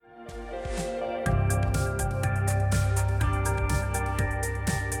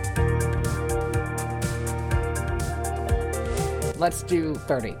Let's do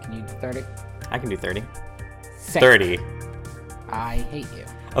 30. Can you do 30? I can do 30. Same. 30. I hate you.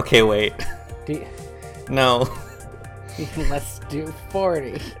 Okay, wait. No. Let's do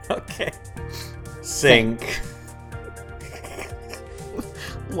 40. Okay. Sync.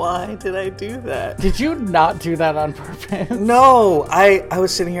 Why did I do that? Did you not do that on purpose? No, I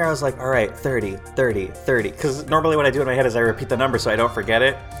was sitting here, I was like, all right, 30, 30, 30. Because normally what I do in my head is I repeat the number so I don't forget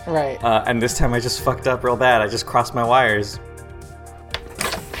it. Right. And this time I just fucked up real bad. I just crossed my wires.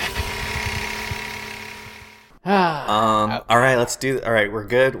 All right, let's do. All right, we're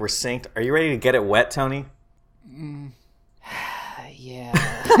good. We're synced. Are you ready to get it wet, Tony?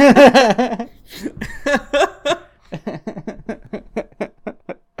 Yeah.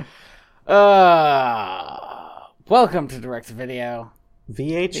 Welcome to Direct Video.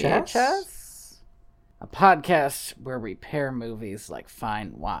 VHS? A podcast where we pair movies like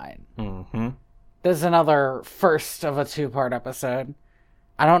fine wine. Mm-hmm. This is another first of a two-part episode.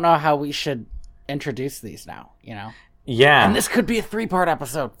 I don't know how we should introduce these now, you know? Yeah. And this could be a three-part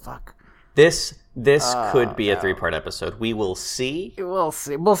episode. Fuck. This could be a three-part episode. We will see. We'll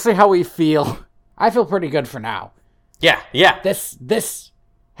see. We'll see how we feel. I feel pretty good for now. Yeah. This,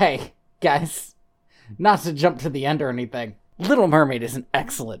 hey, guys, not to jump to the end or anything, Little Mermaid is an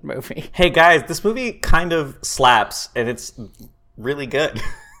excellent movie. Hey, guys, this movie kind of slaps, and it's really good.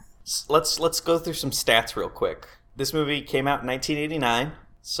 Let's go through some stats real quick. This movie came out in 1989,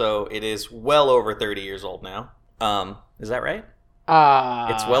 so it is well over 30 years old now. Is that right?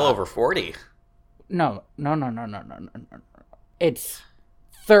 It's well over 40. No. It's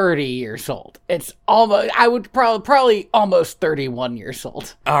 30 years old. It's almost, I would probably almost 31 years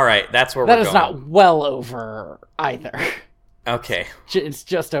old. All right, that's where that we're going. going. That is not well over either. Okay. It's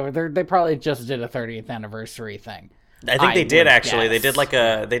just over. They probably just did a 30th anniversary thing. I think they did actually. Guess.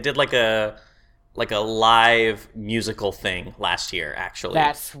 They did like a live musical thing last year actually.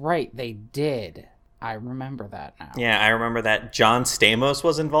 That's right. They did. I remember that now. Yeah, I remember that John Stamos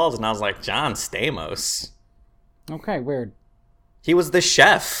was involved, and I was like, John Stamos? Okay, weird. He was the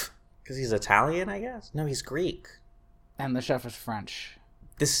chef. Because he's Italian, I guess? No, he's Greek. And the chef is French.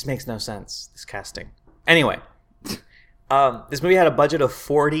 This makes no sense, this casting. Anyway, this movie had a budget of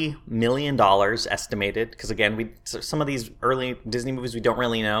 $40 million estimated, because again, some of these early Disney movies we don't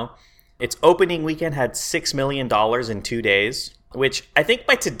really know. Its opening weekend had $6 million in 2 days, which I think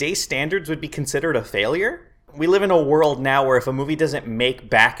by today's standards would be considered a failure. We live in a world now where if a movie doesn't make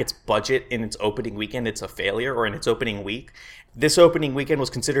back its budget in its opening weekend, it's a failure, or in its opening week. This opening weekend was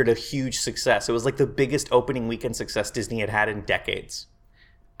considered a huge success. It was like the biggest opening weekend success Disney had had in decades.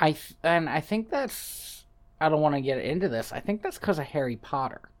 I think that's... I don't want to get into this. I think that's because of Harry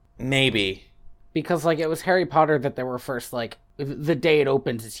Potter. Maybe. Because, like, it was Harry Potter that they were first, like, the day it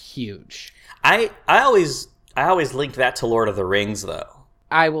opens is huge. I always linked that to Lord of the Rings, though.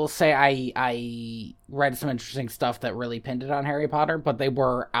 I will say I read some interesting stuff that really pinned it on Harry Potter, but they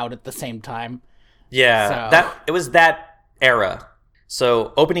were out at the same time. Yeah, so. It was that era.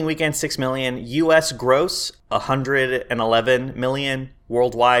 So opening weekend, 6 million. U.S. gross, 111 million.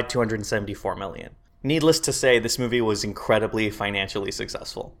 Worldwide, 274 million. Needless to say, this movie was incredibly financially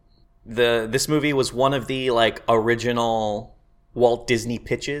successful. This movie was one of the original Walt Disney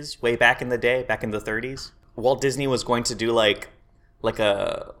pitches way back in the day, back in the 30s. Walt Disney was going to do like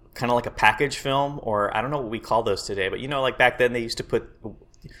a kind of like a package film, or I don't know what we call those today, but back then they used to put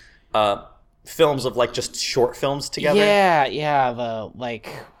films of just short films together. Yeah,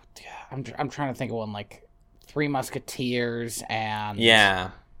 I'm trying to think of one, like Three Musketeers and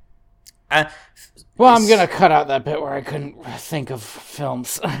yeah. Well, I'm gonna cut out that bit where I couldn't think of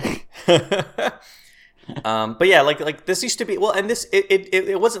films. But yeah, like this used to be and this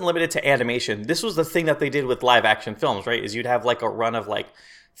it wasn't limited to animation. This was the thing that they did with live action films, right? Is you'd have a run of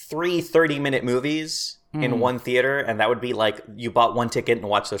 3 30-minute movies in one theater, and that would be you bought one ticket and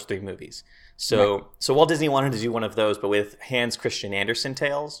watched those 3 movies. So right. So Walt Disney wanted to do one of those, but with Hans Christian Andersen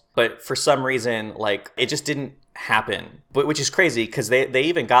tales. But for some reason, it just didn't happen. But which is crazy because they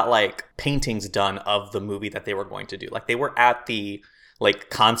even got paintings done of the movie that they were going to do. They were at the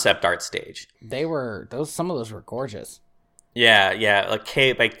concept art stage. Some of those were gorgeous. Yeah. A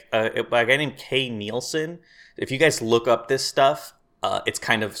guy named Kay Nielsen. If you guys look up this stuff, it's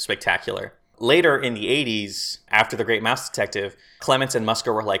kind of spectacular. Later in the 80s, after The Great Mouse Detective, Clements and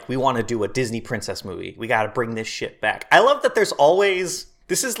Musker were like, we want to do a Disney princess movie. We got to bring this shit back. I love that there's always...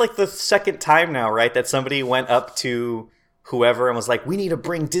 This is the second time now, right, that somebody went up to whoever and was like, we need to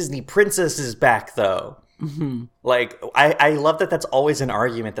bring Disney princesses back, though. Like, I love that that's always an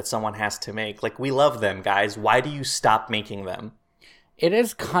argument that someone has to make. Like, we love them, guys. Why do you stop making them? It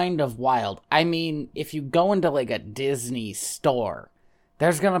is kind of wild. I mean, if you go into like a Disney store,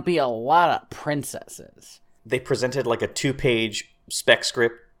 there's gonna be a lot of princesses. They presented like a 2-page spec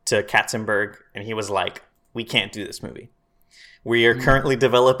script to Katzenberg, and he was like, we can't do this movie. We are currently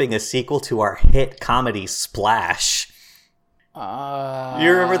developing a sequel to our hit comedy Splash. You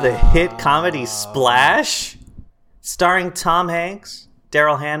remember the hit comedy Splash? Starring Tom Hanks,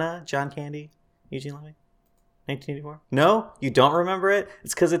 Daryl Hannah, John Candy, Eugene Levy, 1984? No? You don't remember it?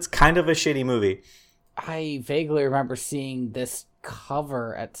 It's because it's kind of a shitty movie. I vaguely remember seeing this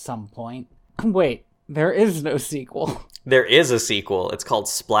cover at some point. Wait, there is no sequel. There is a sequel. It's called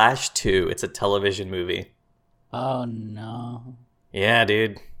Splash 2. It's a television movie. Oh no. Yeah,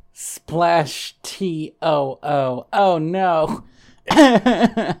 dude. Splash TOO. Oh no.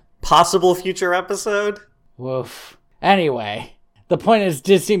 Possible future episode? Woof. Anyway, the point is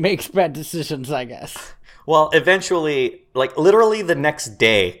Disney makes bad decisions, I guess. Well, eventually, like literally the next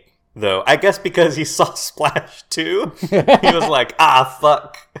day, though, I guess because he saw Splash 2, he was like,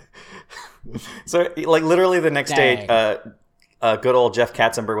 fuck. So, like literally the next day, good old Jeff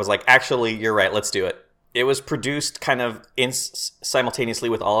Katzenberg was like, actually, you're right, let's do it. It was produced kind of simultaneously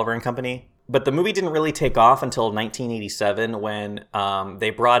with Oliver and Company. But the movie didn't really take off until 1987 when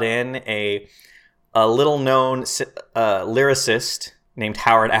they brought in a little-known lyricist named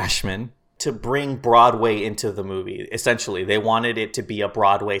Howard Ashman to bring Broadway into the movie. Essentially, they wanted it to be a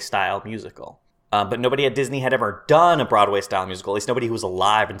Broadway-style musical. But nobody at Disney had ever done a Broadway-style musical, at least nobody who was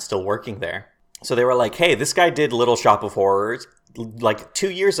alive and still working there. So they were like, hey, this guy did Little Shop of Horrors like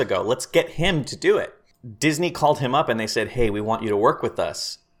 2 years ago. Let's get him to do it. Disney called him up and they said, hey, we want you to work with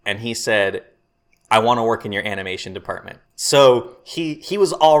us. And he said, I want to work in your animation department. So he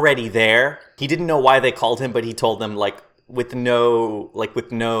was already there. He didn't know why they called him, but he told them with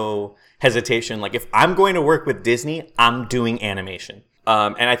no hesitation, like, if I'm going to work with Disney, I'm doing animation.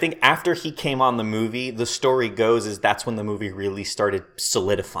 And I think after he came on the movie, the story goes is that's when the movie really started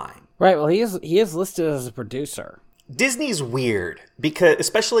solidifying. Right, well, he is listed as a producer. Disney's weird, because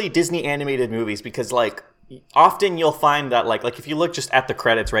especially Disney animated movies, because like often you'll find that like if you look just at the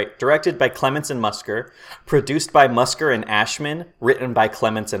credits, right, directed by Clements and Musker, produced by Musker and Ashman, written by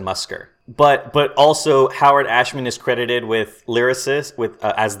Clements and Musker. But also Howard Ashman is credited with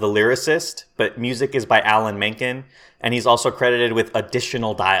as the lyricist, but music is by Alan Menken, and he's also credited with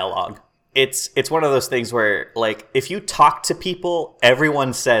additional dialogue. It's one of those things where like if you talk to people,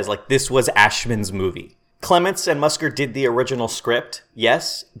 everyone says like this was Ashman's movie. Clements and Musker did the original script,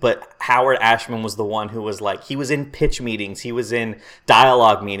 yes, but Howard Ashman was the one who was like, he was in pitch meetings, he was in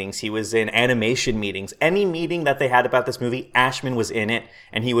dialogue meetings, he was in animation meetings. Any meeting that they had about this movie, Ashman was in it,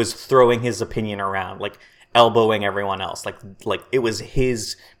 and he was throwing his opinion around, like elbowing everyone else. Like it was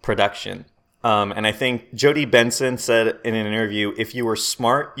his production. And I think Jodie Benson said in an interview, if you were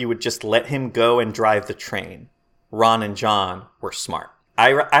smart, you would just let him go and drive the train. Ron and John were smart.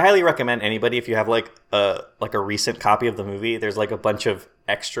 I highly recommend anybody, if you have like a recent copy of the movie, there's like a bunch of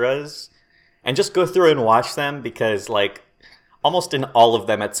extras, and just go through and watch them, because like almost in all of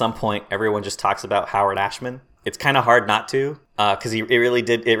them at some point everyone just talks about Howard Ashman. It's kind of hard not to, because it really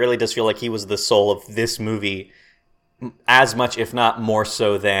does feel like he was the soul of this movie as much, if not more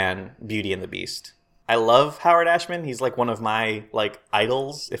so, than Beauty and the Beast. I love Howard Ashman. He's like one of my like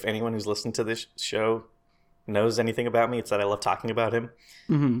idols. If anyone who's listened to this show knows anything about me, it's that I love talking about him.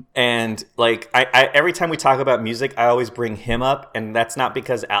 Mm-hmm. And like I every time we talk about music, I always bring him up, and that's not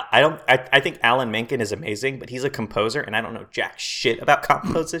because I think Alan Menken is amazing, but he's a composer and I don't know jack shit about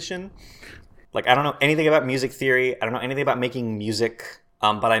composition. Like I don't know anything about music theory, I don't know anything about making music,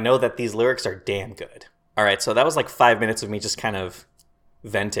 but I know that these lyrics are damn good. All right, so that was like 5 minutes of me just kind of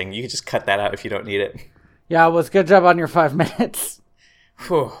venting. You can just cut that out if you don't need it. Yeah, it was good job on your 5 minutes.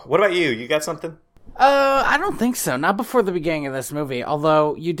 Whew. What about you? You got something? I don't think so. Not before the beginning of this movie.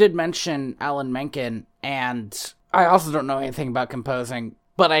 Although you did mention Alan Menken, and I also don't know anything about composing,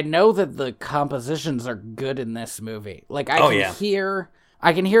 but I know that the compositions are good in this movie. Like I can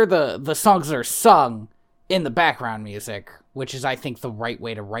hear the songs that are sung in the background music, which is I think the right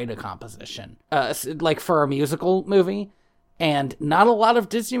way to write a composition. Like for a musical movie, and not a lot of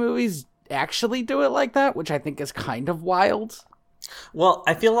Disney movies actually do it like that, which I think is kind of wild. Well,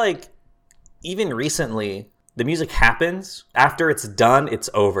 I feel like even recently, the music happens. After it's done, it's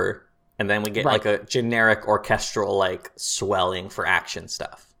over. And then we get like a generic orchestral like swelling for action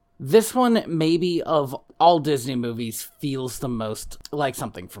stuff. This one, maybe of all Disney movies, feels the most like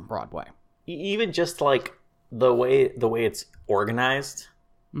something from Broadway. Even just like the way it's organized.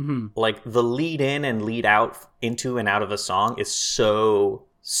 Like, the lead in and lead out into and out of a song is so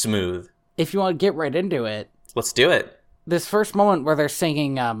smooth. If you want to get right into it, Let's do it. this first moment where they're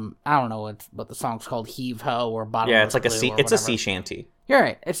singing, I don't know what the song's called, Heave Ho or Bottom. Yeah, it's like it's a sea shanty. You're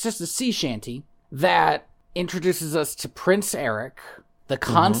right. It's just a sea shanty that introduces us to Prince Eric, the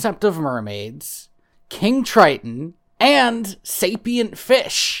concept of mermaids, King Triton, and sapient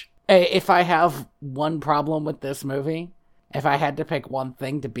fish. If I have one problem with this movie, if I had to pick one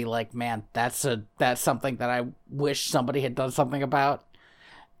thing to be like, man, that's something that I wish somebody had done something about,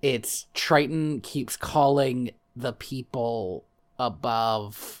 it's Triton keeps calling the people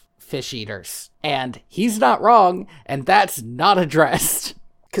above fish eaters. And he's not wrong, and that's not addressed.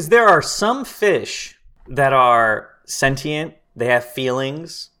 Because there are some fish that are sentient, they have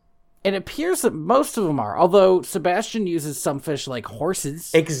feelings. It appears that most of them are, although Sebastian uses some fish like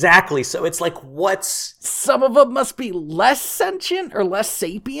horses. Exactly, so it's like, what's... Some of them must be less sentient or less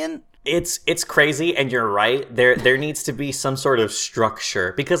sapient. It's crazy, and you're right. There needs to be some sort of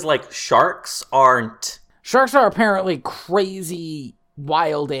structure, because, like, sharks aren't... Sharks are apparently crazy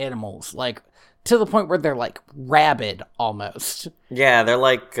wild animals, like, to the point where they're, like, rabid, almost. Yeah, they're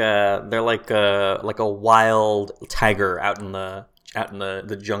like a wild tiger out in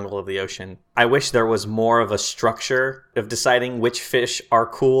the jungle of the ocean. I wish there was more of a structure of deciding which fish are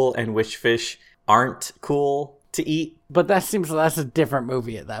cool and which fish aren't cool to eat. But that's a different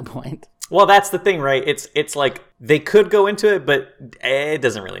movie at that point. Well, that's the thing, right? It's like they could go into it, but it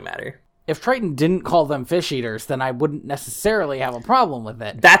doesn't really matter. If Triton didn't call them fish eaters, then I wouldn't necessarily have a problem with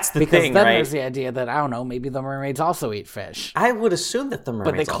it. That's the because thing, then right? There's the idea that, I don't know, maybe the mermaids also eat fish. I would assume that the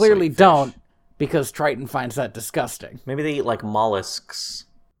mermaids but they also clearly eat fish. don't, because Triton finds that disgusting. Maybe they eat like mollusks.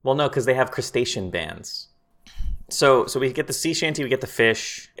 Well, no, because they have crustacean bands. So we get the sea shanty, we get the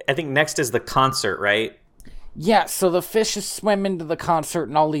fish. I think next is the concert, right? Yeah, so the fish is swimming to the concert,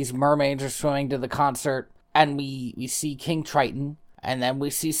 and all these mermaids are swimming to the concert, and we see King Triton, and then we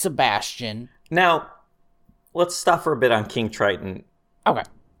see Sebastian. Now, let's stop for a bit on King Triton. Okay.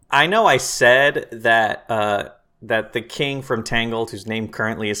 I know I said that that the king from Tangled, whose name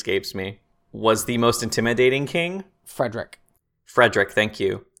currently escapes me, was the most intimidating king. Frederick, thank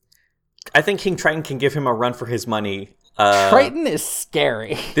you. I think King Triton can give him a run for his money. Triton is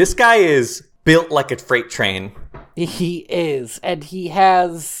scary. This guy is built like a freight train. He is, and he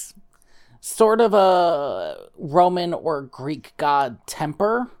has sort of a Roman or Greek god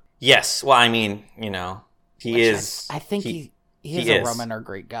temper. Yes, well, I mean, you know, he is... I think he is a Roman or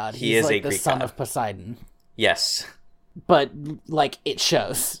Greek god. He He's is like a the Greek son god. of Poseidon. Yes. But, like, it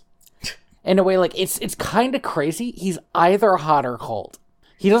shows. In a way, like, it's kind of crazy. He's either hot or cold.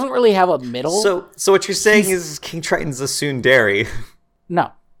 He doesn't really have a middle. So what you're saying is King Triton's a tsundere.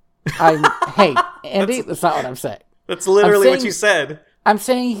 No. Hey, Andy, that's not what I'm saying. That's literally what you said. I'm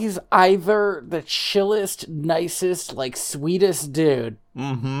saying he's either the chillest, nicest, like, sweetest dude,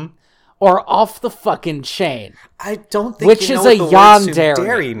 or off the fucking chain. I don't think Which you know is what a the yandere.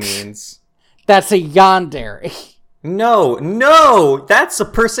 word tsundere means. That's a yandere. No, that's a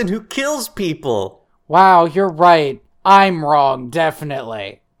person who kills people. Wow, you're right. I'm wrong,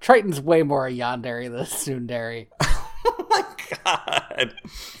 definitely. Triton's way more a yandere than a tsundere. Oh my god.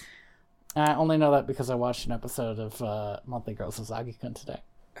 I only know that because I watched an episode of Monthly Girls Sasagi-kun today.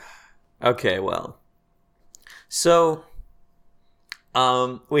 Okay, well. So,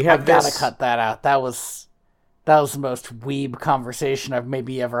 we have I gotta cut that out. That was the most weeb conversation I've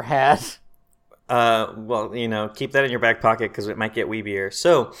maybe ever had. Well, you know, keep that in your back pocket because it might get weebier.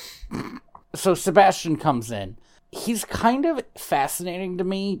 So Sebastian comes in. He's kind of fascinating to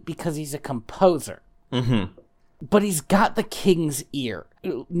me because he's a composer. Mm-hmm. But he's got the king's ear.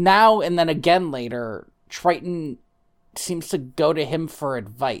 Now and then again later, Triton seems to go to him for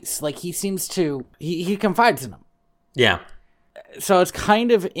advice. Like, he seems to... He confides in him. Yeah. So it's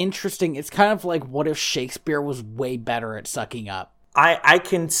kind of interesting. It's kind of like, what if Shakespeare was way better at sucking up? I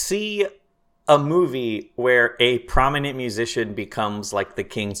can see a movie where a prominent musician becomes, like, the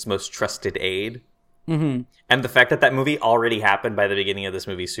king's most trusted aide. Mm-hmm. And the fact that movie already happened by the beginning of this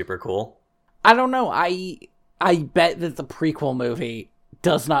movie is super cool. I don't know. I bet that the prequel movie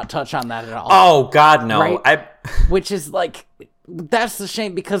does not touch on that at all. Oh, God, no. Right? Which is, like, that's the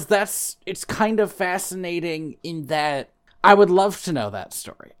shame, because it's kind of fascinating in that I would love to know that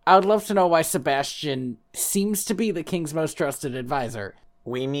story. I would love to know why Sebastian seems to be the king's most trusted advisor.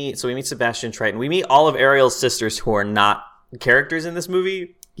 We meet Sebastian Triton. We meet all of Ariel's sisters who are not characters in this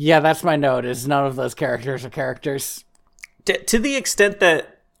movie. Yeah, that's my note, is none of those characters are characters. To the extent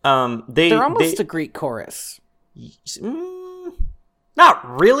that they're almost a Greek chorus.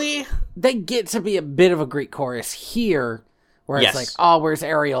 Not really. They get to be a bit of a Greek chorus here, Where it's Yes. like, oh, where's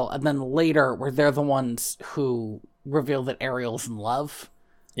Ariel? And then later, where they're the ones who reveal that Ariel's in love.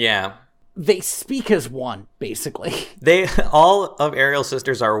 Yeah. They speak as one, basically. All of Ariel's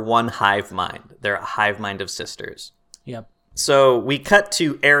sisters are one hive mind. They're a hive mind of sisters. Yep. So we cut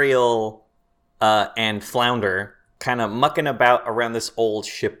to Ariel and Flounder kind of mucking about around this old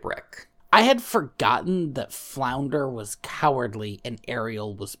shipwreck. I had forgotten that Flounder was cowardly and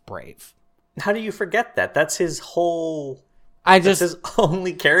Ariel was brave. How do you forget that? That's his whole... That's That's his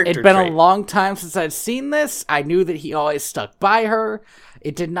only character It'd been trait. a long time since I'd seen this. I knew that he always stuck by her.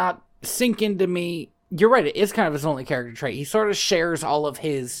 It did not sink into me. You're right, it is kind of his only character trait. He sort of shares all of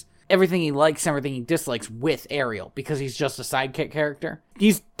his... everything he likes and everything he dislikes with Ariel, because he's just a sidekick character.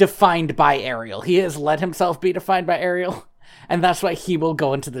 He's defined by Ariel. He has let himself be defined by Ariel, and that's why he will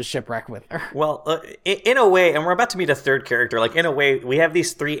go into the shipwreck with her. Well, in a way, and we're about to meet a third character, like, in a way, we have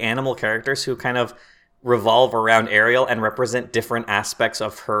these three animal characters who kind of revolve around Ariel and represent different aspects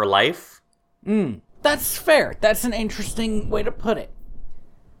of her life. That's fair. That's an interesting way to put it.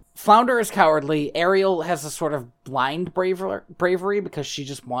 Flounder is cowardly. Ariel has a sort of blind bravery because she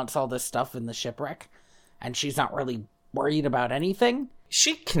just wants all this stuff in the shipwreck, and she's not really worried about anything.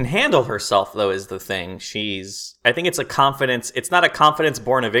 She can handle herself, though, is the thing. I think it's a confidence. It's not a confidence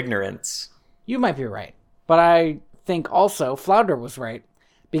born of ignorance. You might be right. But I think also Flounder was right.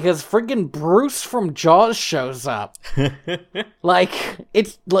 Because friggin' Bruce from Jaws shows up.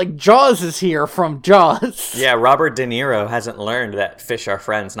 It's like Jaws is here from Jaws. Yeah, Robert De Niro hasn't learned that fish are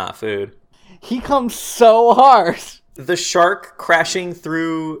friends, not food. He comes so hard. The shark crashing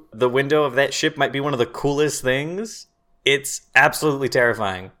through the window of that ship might be one of the coolest things. It's absolutely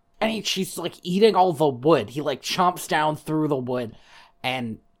terrifying. And she's like eating all the wood. He like chomps down through the wood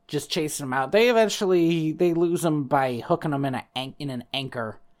and just chasing him out. They lose him by hooking him in an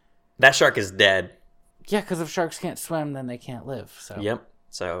anchor. That shark is dead. Yeah, because if sharks can't swim, then they can't live. So. Yep.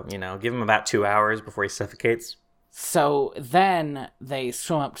 So, give him about 2 hours before he suffocates. So then they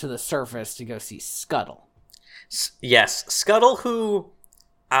swim up to the surface to go see Scuttle. Yes. Scuttle, who,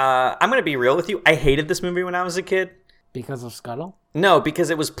 I'm going to be real with you, I hated this movie when I was a kid. Because of Scuttle? No, because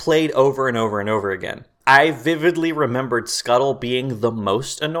it was played over and over and over again. I vividly remembered Scuttle being the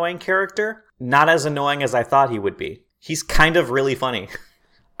most annoying character. Not as annoying as I thought he would be. He's kind of really funny.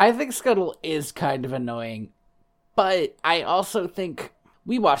 I think Scuttle is kind of annoying, but I also think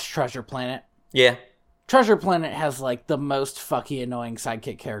we watched Treasure Planet. Yeah. Treasure Planet has like the most fucking annoying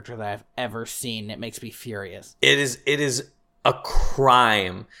sidekick character that I've ever seen. It makes me furious. It is a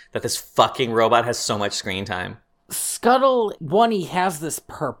crime that this fucking robot has so much screen time. Scuttle, one, he has this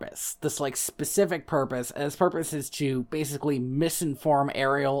purpose, this like specific purpose, and his purpose is to basically misinform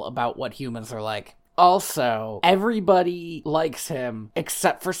Ariel about what humans are like. Also, everybody likes him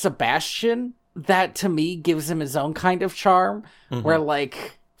except for Sebastian. That, to me, gives him his own kind of charm, where,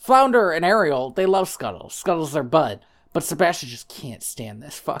 like, Flounder and Ariel, they love Scuttle. Scuttle's their bud. But Sebastian just can't stand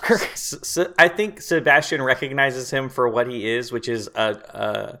this fucker. So I think Sebastian recognizes him for what he is, which is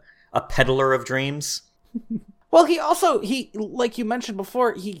a peddler of dreams. Well, he, like you mentioned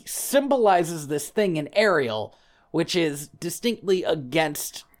before, he symbolizes this thing in Ariel, which is distinctly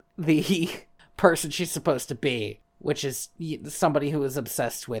against the person she's supposed to be, which is somebody who is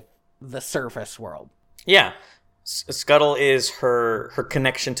obsessed with the surface world. Yeah. Scuttle is her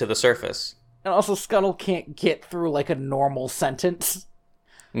connection to the surface. And also Scuttle can't get through like a normal sentence.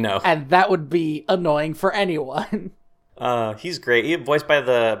 No. And that would be annoying for anyone. He's great. He's voiced by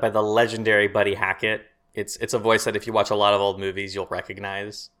the legendary Buddy Hackett. It's a voice that if you watch a lot of old movies, you'll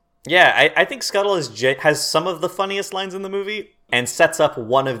recognize. Yeah, I think Scuttle has some of the funniest lines in the movie and sets up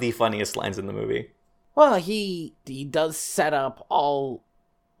one of the funniest lines in the movie. Well, he does set up all,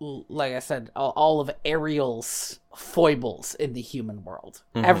 like I said, all of Ariel's foibles in the human world.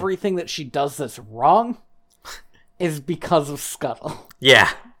 Mm-hmm. Everything that she does that's wrong is because of Scuttle.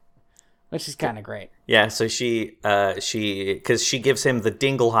 Yeah. Which is kind of great. Yeah, so because she gives him the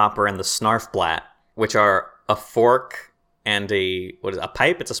Dinglehopper and the Snarfblat, which are a fork and a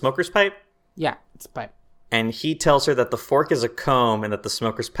pipe? It's a smoker's pipe? Yeah, it's a pipe. And he tells her that the fork is a comb and that the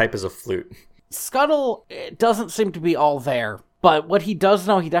smoker's pipe is a flute. Scuttle doesn't seem to be all there, but what he does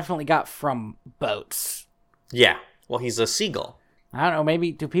know, he definitely got from boats. Yeah, well, he's a seagull. I don't know,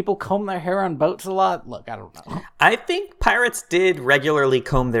 maybe, do people comb their hair on boats a lot? Look, I don't know. I think pirates did regularly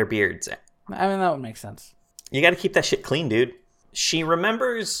comb their beards. I mean, that would make sense. You gotta keep that shit clean, dude. She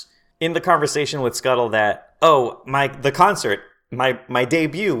remembers in the conversation with Scuttle that, the concert, my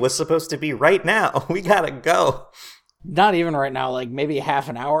debut was supposed to be right now. We gotta go. Not even right now, like maybe half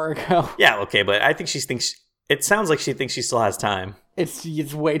an hour ago. Yeah, okay, but I think it sounds like she thinks she still has time.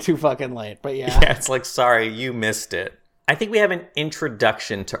 It's way too fucking late, but yeah. Yeah, it's like, sorry, you missed it. I think we have an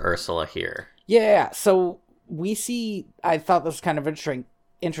introduction to Ursula here. Yeah, so we see, I thought this was kind of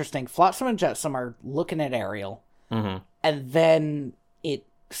interesting. Flotsam and Jetsam are looking at Ariel, Mm-hmm. and then it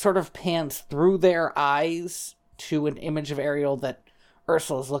sort of pans through their eyes to an image of Ariel that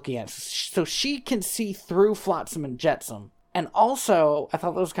Ursula's looking at. So she can see through Flotsam and Jetsam. And also, I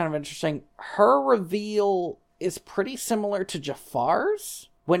thought that was kind of interesting, her reveal is pretty similar to Jafar's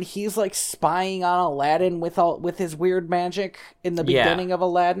when he's like spying on Aladdin with his weird magic in the beginning of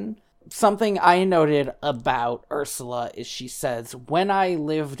Aladdin. Something I noted about Ursula is she says, "When I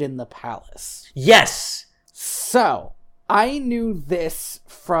lived in the palace." Yes! So, I knew this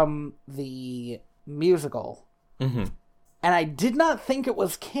from the musical. Mm-hmm. And I did not think it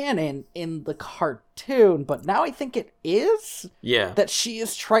was canon in the cartoon, but now I think it is. Yeah. That she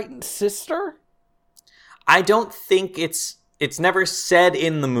is Triton's sister. I don't think it's never said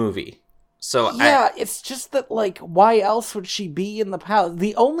in the movie. So yeah, it's just that, like, why else would she be in the palace?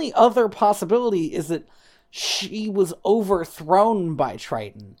 The only other possibility is that she was overthrown by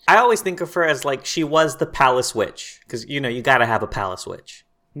Triton. I always think of her as, like, she was the palace witch. Because, you know, you gotta have a palace witch.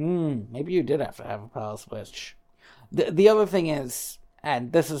 Maybe you did have to have a palace witch. The other thing is,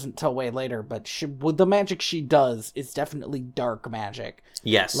 and this isn't till way later, but the magic she does is definitely dark magic.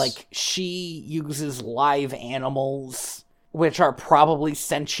 Yes. Like, she uses live animals, which are probably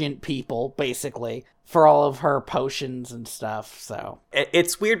sentient people, basically, for all of her potions and stuff, so.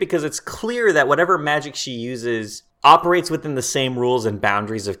 It's weird because it's clear that whatever magic she uses operates within the same rules and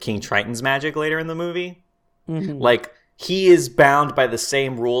boundaries of King Triton's magic later in the movie. Mm-hmm. Like, he is bound by the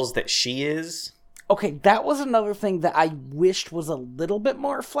same rules that she is. Okay, that was another thing that I wished was a little bit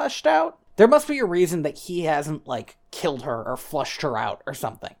more fleshed out. There must be a reason that he hasn't, like, killed her or flushed her out or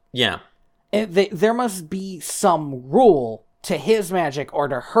something. Yeah. There must be some rule to his magic or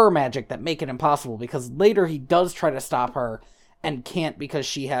to her magic that make it impossible, because later he does try to stop her and can't because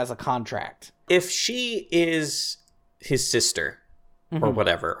she has a contract. If she is his sister or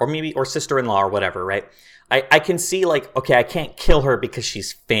whatever, or sister-in-law or whatever, right? I can see, like, okay, I can't kill her because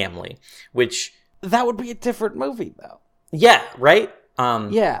she's family, which... That would be a different movie, though. Yeah, right?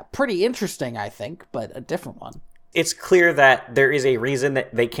 Yeah, pretty interesting, I think, but a different one. It's clear that there is a reason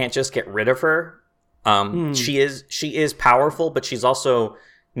that they can't just get rid of her. She is powerful, but she's also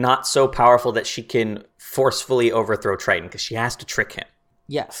not so powerful that she can forcefully overthrow Triton, because she has to trick him.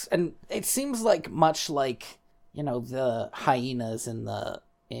 Yes, and it seems like much like, you know, the hyenas in the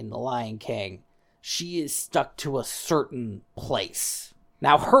Lion King, she is stuck to a certain place.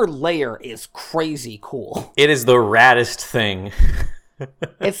 Now, her lair is crazy cool. It is the raddest thing.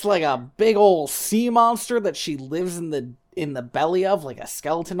 It's like a big old sea monster that she lives in the belly of, like a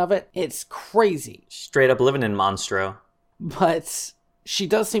skeleton of it. It's crazy. Straight up living in Monstro. But she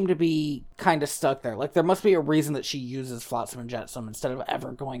does seem to be kind of stuck there. Like, there must be a reason that she uses Flotsam and Jetsam instead of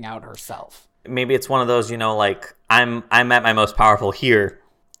ever going out herself. Maybe it's one of those, you know, like, I'm at my most powerful here.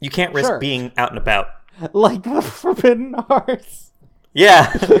 You can't risk being out and about. Like the Forbidden Arts.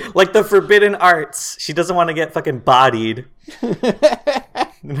 Yeah, like the Forbidden Arts. She doesn't want to get fucking bodied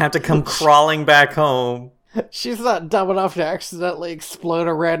and have to come crawling back home. She's not dumb enough to accidentally explode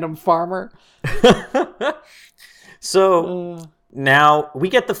a random farmer. So now we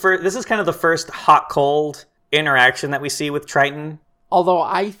get this is kind of the first hot-cold interaction that we see with Triton. Although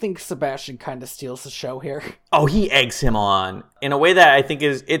I think Sebastian kind of steals the show here. Oh, he eggs him on in a way that I think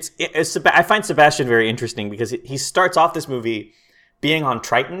I find Sebastian very interesting, because he starts off this movie being on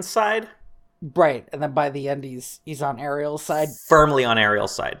Triton's side. Right, and then by the end he's on Ariel's side. Firmly on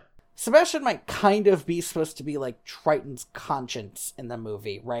Ariel's side. Sebastian might kind of be supposed to be like Triton's conscience in the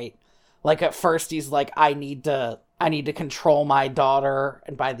movie, right? Like at first he's like, I need to control my daughter,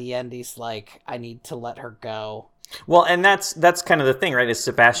 and by the end he's like, I need to let her go. Well, and that's kind of the thing, right? Is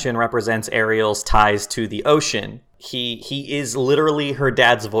Sebastian represents Ariel's ties to the ocean. He is literally her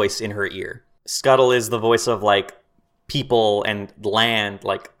dad's voice in her ear. Scuttle is the voice of, like, people and land,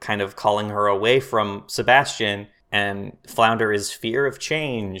 like, kind of calling her away from Sebastian, and Flounder is fear of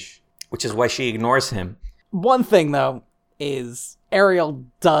change, which is why she ignores him. One thing, though, is Ariel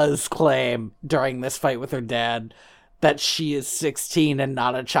does claim during this fight with her dad that she is 16 and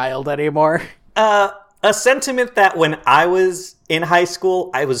not a child anymore. A sentiment that when I was in high school,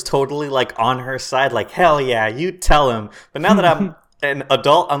 I was totally, like, on her side, like, hell yeah, you tell him. But now that I'm an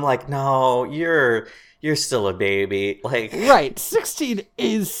adult, I'm like, no, you're still a baby. Like, right, 16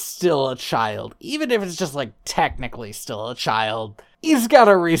 is still a child. Even if it's just, like, technically still a child. He's got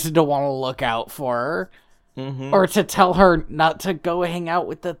a reason to want to look out for her. Mm-hmm. Or to tell her not to go hang out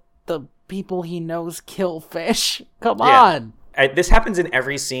with the people he knows kill fish. Come on. This happens in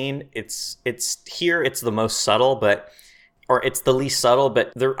every scene. It's here, it's the most subtle, but or it's the least subtle,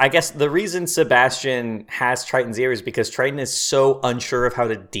 but I guess the reason Sebastian has Triton's ear is because Triton is so unsure of how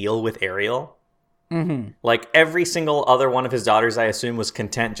to deal with Ariel. Mm-hmm. Like, every single other one of his daughters, I assume, was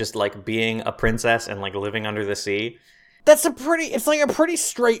content just, like, being a princess and, like, living under the sea. It's like a pretty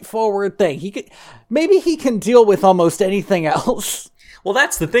straightforward thing. Maybe he can deal with almost anything else. Well,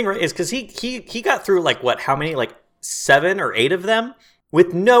 that's the thing, right? Is because he got through, like, what, how many? Like, 7 or 8 of them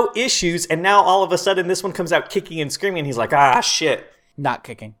with no issues, and now all of a sudden this one comes out kicking and screaming, and he's like, ah, shit. Not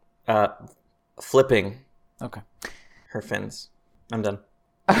kicking. Flipping. Okay. Her fins. I'm done.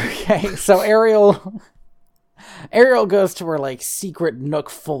 Okay, so Ariel goes to her, like, secret nook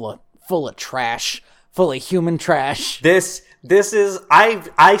full of trash, full of human trash. This is,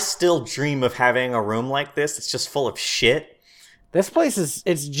 I still dream of having a room like this. It's just full of shit. This place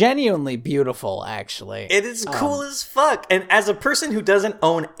it's genuinely beautiful, actually. It is cool as fuck. And as a person who doesn't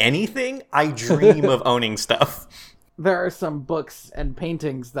own anything, I dream of owning stuff. There are some books and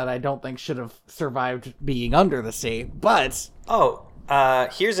paintings that I don't think should have survived being under the sea, but... Oh,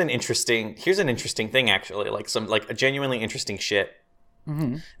 here's an interesting thing, actually. Like a genuinely interesting shit.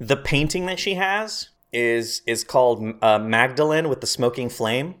 Mm-hmm. The painting that she has is called Magdalene with the Smoking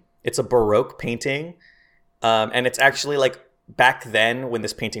Flame. It's a Baroque painting. And it's actually, like, back then, when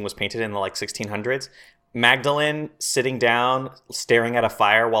this painting was painted in the, like, 1600s, Magdalene sitting down, staring at a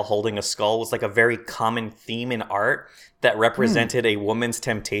fire while holding a skull was, like, a very common theme in art that represented a woman's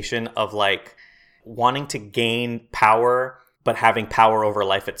temptation of, like, wanting to gain power, but having power over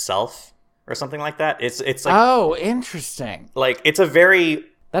life itself, or something like that. It's like... Oh, interesting. Like, it's a very...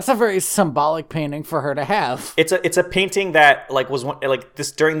 That's a very symbolic painting for her to have. It's a painting that, like, was one, like,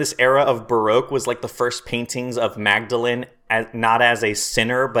 this during this era of Baroque was, like, the first paintings of Magdalene as not as a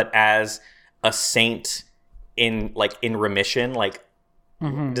sinner but as a saint in remission. Like,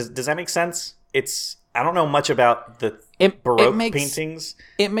 does that make sense? I don't know much about the Baroque paintings.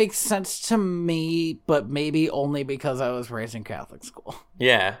 It makes sense to me, but maybe only because I was raised in Catholic school.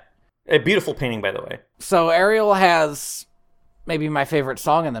 Yeah, a beautiful painting, by the way. So Ariel has maybe my favorite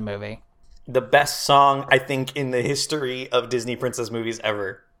song in the movie. The best song, I think, in the history of Disney princess movies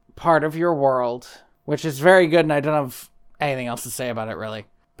ever. Part of Your World, which is very good, and I don't have anything else to say about it, really.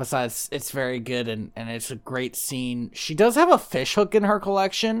 Besides, it's very good, and it's a great scene. She does have a fishhook in her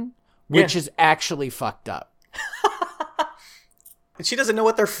collection, which is actually fucked up. She doesn't know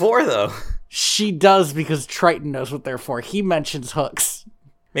what they're for, though. She does, because Triton knows what they're for. He mentions hooks.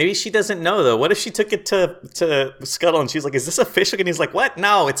 Maybe she doesn't know, though. What if she took it to Scuttle and she's like, is this a fishhook? And he's like, what?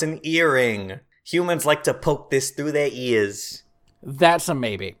 No, it's an earring. Humans like to poke this through their ears. That's a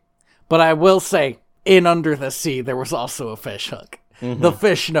maybe. But I will say, in Under the Sea, there was also a fishhook. Mm-hmm. The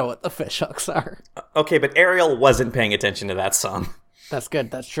fish know what the fishhooks are. Okay, but Ariel wasn't paying attention to that song. That's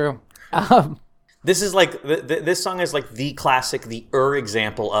good. That's true. This is like, this song is like the classic, the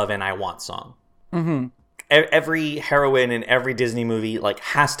example of an I Want song. Mm-hmm. Every heroine in every Disney movie, like,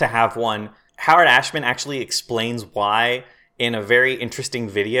 has to have one. Howard Ashman actually explains why in a very interesting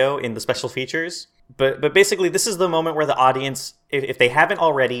video in the special features. But basically, this is the moment where the audience, if they haven't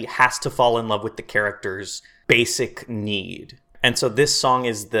already, has to fall in love with the character's basic need. And so this song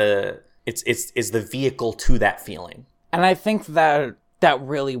is the vehicle to that feeling. And I think that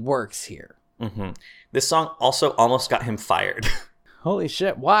really works here. Mm-hmm. This song also almost got him fired. Holy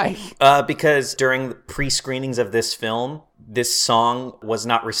shit, why? Because during the pre-screenings of this film, this song was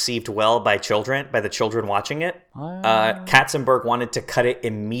not received well by the children watching it. Katzenberg wanted to cut it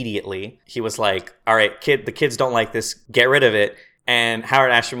immediately. He was like, all right, the kids don't like this, get rid of it. And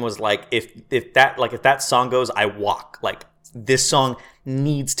Howard Ashman was like, if that song goes, I walk. Like, this song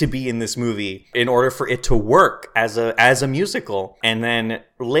needs to be in this movie in order for it to work as a musical. And then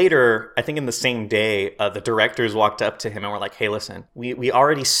later, I think in the same day, the directors walked up to him and were like, hey, listen, we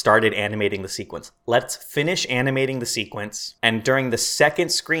already started animating the sequence. Let's finish animating the sequence. And during the second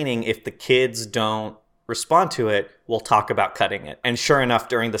screening, if the kids don't respond to it, we'll talk about cutting it. And sure enough,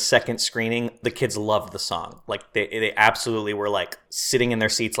 during the second screening, the kids loved the song. Like, they absolutely were, like, sitting in their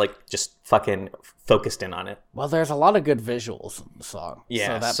seats, like, just fucking focused in on it. Well, there's a lot of good visuals in the song.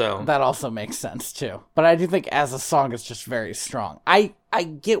 Yeah, so that also makes sense, too. But I do think as a song, it's just very strong. I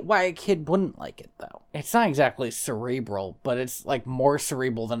get why a kid wouldn't like it, though. It's not exactly cerebral, but it's, like, more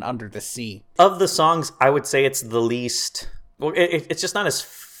cerebral than Under the Sea. Of the songs, I would say it's the least... Well, it's just not as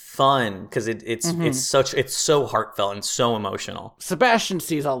fun because it's so heartfelt and so emotional. Sebastian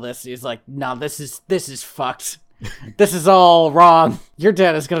sees all this. He's like, "No, this is fucked. This is all wrong. Your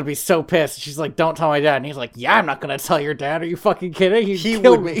dad is gonna be so pissed." She's like, "Don't tell my dad." And he's like, "Yeah, I'm not gonna tell your dad. Are you fucking kidding? He'd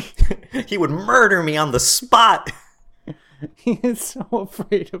kill me. He would murder me on the spot." He is so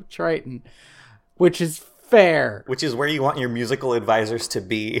afraid of Triton, which is Fair. Which is where you want your musical advisors to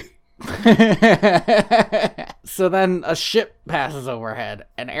be. So then a ship passes overhead,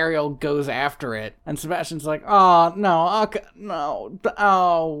 and Ariel goes after it, and Sebastian's like, oh, no, okay, no,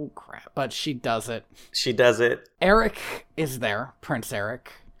 oh, crap. But she does it. She does it. Eric is there, Prince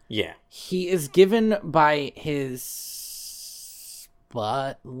Eric. Yeah. He is given by his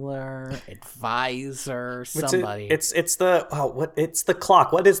butler, advisor, somebody. It's the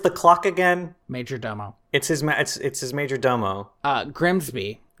clock. What is the clock again? Major Domo. It's his major domo.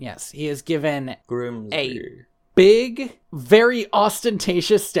 Grimsby. Yes, he is given Grimsby. a big, very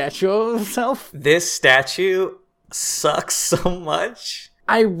ostentatious statue of himself. This statue sucks so much.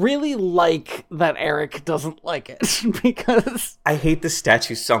 I really like that Eric doesn't like it, because I hate the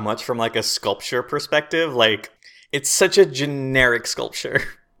statue so much from like a sculpture perspective. Like, it's such a generic sculpture.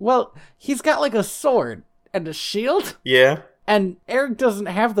 Well, he's got like a sword and a shield. Yeah. And Eric doesn't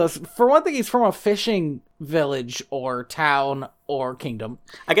have those. For one thing, he's from a fishing village or town or kingdom.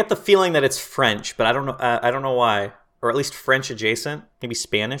 I get the feeling that it's French, but I don't know. I don't know why, or at least French adjacent, maybe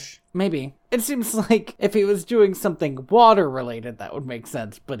Spanish. Maybe. It seems like if he was doing something water related, that would make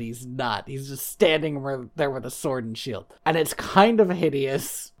sense. But he's not. He's just standing there with a sword and shield, and it's kind of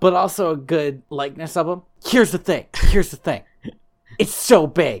hideous, but also a good likeness of him. Here's the thing. It's so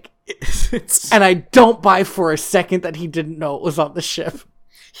big. And I don't buy for a second that he didn't know it was on the ship.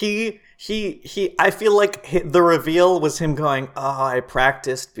 I feel like the reveal was him going, oh, I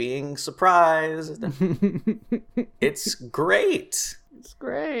practiced being surprised. It's great. It's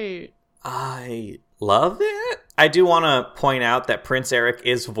great. I love it. I do want to point out that Prince Eric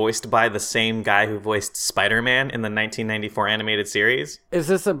is voiced by the same guy who voiced Spider-Man in the 1994 animated series. Is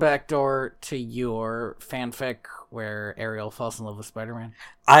this a backdoor to your fanfic where Ariel falls in love with Spider-Man?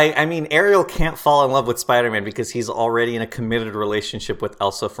 I mean, Ariel can't fall in love with Spider-Man because he's already in a committed relationship with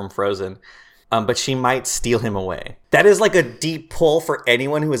Elsa from Frozen. But she might steal him away. That is like a deep pull for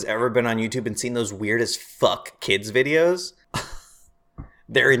anyone who has ever been on YouTube and seen those weird as fuck kids videos.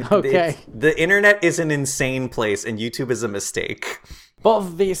 Okay. The internet is an insane place, and YouTube is a mistake. Both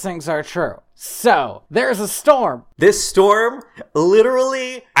of these things are true. So, there's a storm. This storm,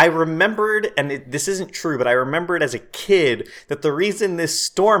 literally, I remembered, and this isn't true, but I remembered as a kid that the reason this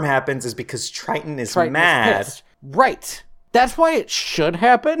storm happens is because Triton is mad. Right. That's why it should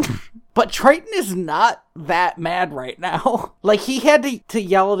happen. But Triton is not that mad right now. Like, he had to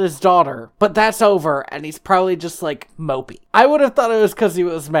yell at his daughter, but that's over, and he's probably just, like, mopey. I would have thought it was because he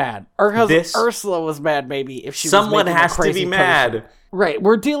was mad. Or because Ursula was mad, maybe, if she was someone making has a crazy to be mad. Person. Right,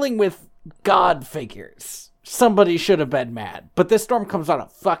 we're dealing with god figures. Somebody should have been mad. But this storm comes out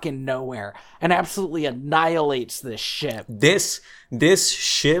of fucking nowhere and absolutely annihilates this ship. This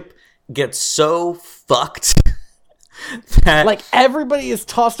ship gets so fucked. That like, everybody is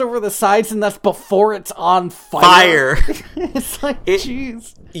tossed over the sides, and that's before it's on fire. It's like,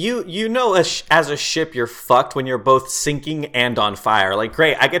 jeez. You know, as a ship, you're fucked when you're both sinking and on fire. Like,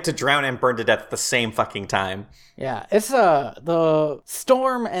 great, I get to drown and burn to death at the same fucking time. Yeah, it's the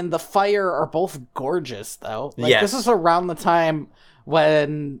storm and the fire are both gorgeous, though. Like, yes. This is around the time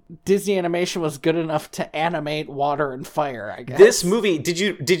when Disney Animation was good enough to animate water and fire, I guess. This movie, did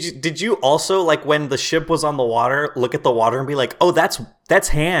you also, like, when the ship was on the water, look at the water and be like, oh, that's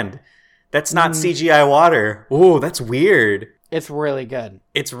hand. That's not CGI water. Ooh, that's weird. It's really good.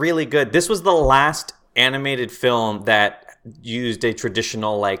 It's really good. This was the last animated film that used a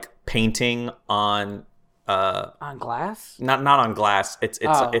traditional, like, painting on glass? Not on glass. It's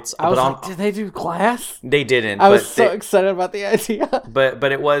I was like, did they do glass? They didn't. I was so excited about the idea.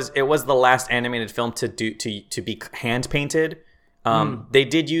 But it was the last animated film to be hand painted. They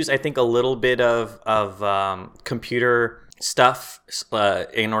did use, I think, a little bit of computer stuff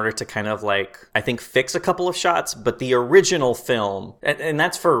in order to kind of, like, I think, fix a couple of shots. But the original film, and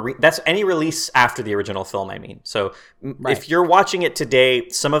that's that's any release after the original film, I mean. So if you're watching it today,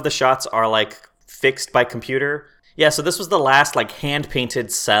 some of the shots are, like, fixed by computer. Yeah, so this was the last, like,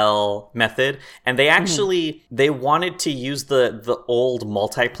 hand-painted cell method, and they actually they wanted to use the old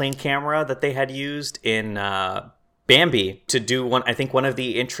multiplane camera that they had used in Bambi to do one of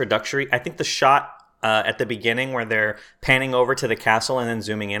the introductory, I think the shot at the beginning where they're panning over to the castle and then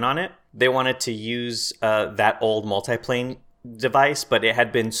zooming in on it. They wanted to use that old multiplane device, but it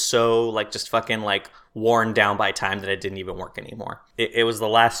had been so, like, just fucking, like, worn down by time that it didn't even work anymore. It was the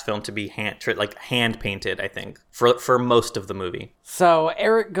last film to be hand painted, I think, for most of the movie. So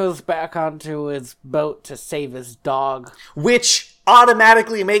Eric goes back onto his boat to save his dog, which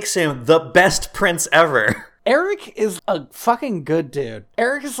automatically makes him the best prince ever. Eric is a fucking good dude.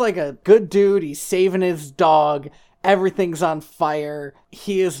 Eric is like a good dude. He's saving his dog, Everything's on fire.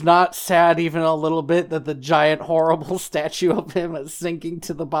 He is not sad even a little bit that the giant horrible statue of him is sinking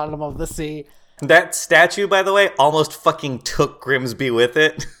to the bottom of the sea. That statue, by the way, almost fucking took Grimsby with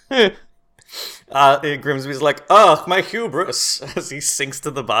it. Grimsby's like, oh, my hubris, as he sinks to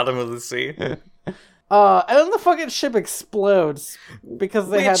the bottom of the sea. And then the fucking ship explodes because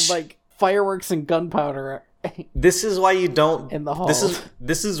they had, like, fireworks and gunpowder. This is why you don't... In the hall.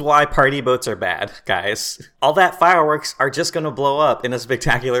 This is why party boats are bad, guys. All that fireworks are just gonna blow up in a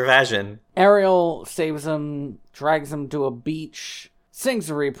spectacular fashion. Ariel saves him, drags him to a beach, sings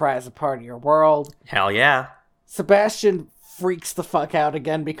a reprise of Part of Your World. Hell yeah. Sebastian freaks the fuck out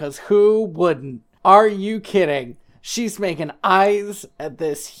again because who wouldn't? Are you kidding? She's making eyes at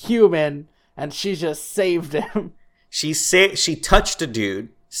this human and she just saved him. She touched a dude,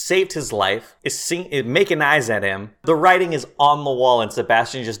 saved his life, is making eyes at him. The writing is on the wall and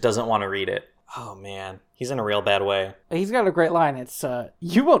Sebastian just doesn't want to read it. Oh man, he's in a real bad way. He's got a great line. It's,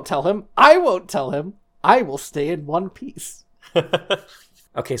 you won't tell him, I won't tell him, I will stay in one piece.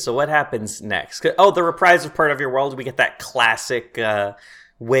 Okay, so what happens next? Oh, the reprise of Part of Your World, we get that classic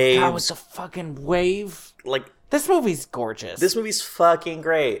wave. That was a fucking wave. Like, this movie's gorgeous. This movie's fucking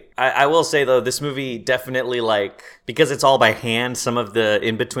great. I will say, though, this movie definitely, like, because it's all by hand, some of the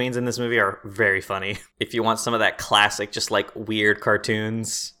in-betweens in this movie are very funny. If you want some of that classic, just, like, weird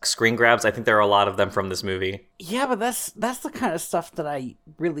cartoons, screen grabs, I think there are a lot of them from this movie. Yeah, but that's the kind of stuff that I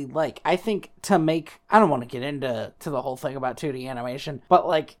really like. I think to make... I don't want to get into the whole thing about 2D animation, but,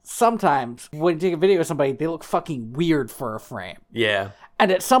 like, sometimes when you take a video of somebody, they look fucking weird for a frame. Yeah.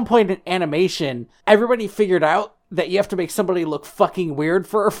 And at some point in animation, everybody figured out that you have to make somebody look fucking weird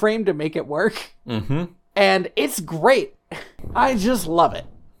for a frame to make it work. Mm-hmm. And it's great. I just love it.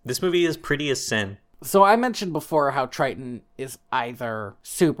 This movie is pretty as sin. So I mentioned before how Triton is either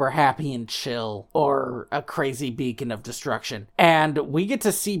super happy and chill or a crazy beacon of destruction. And we get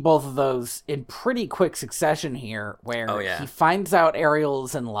to see both of those in pretty quick succession here, where he finds out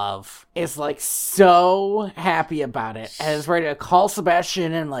Ariel's in love, is like so happy about it, and is ready to call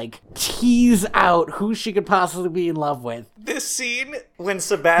Sebastian and like tease out who she could possibly be in love with. This scene when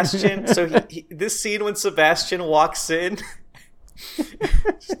Sebastian, this scene when Sebastian walks in,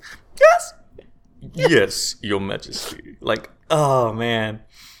 yes. Yes, Your Majesty. Like, oh man.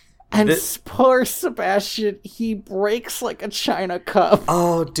 And poor Sebastian, he breaks like a china cup.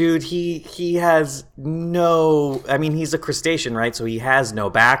 Oh, dude, he has no... I mean, he's a crustacean, right? So he has no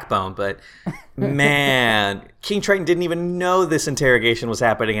backbone, but man, King Triton didn't even know this interrogation was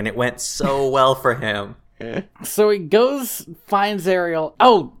happening, and it went so well for him. So he goes, finds Ariel.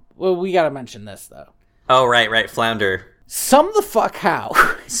 Oh, well, we gotta mention this, though. Oh, right, Flounder. Some the fuck how.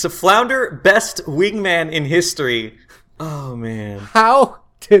 So Flounder, best wingman in history. Oh, man. How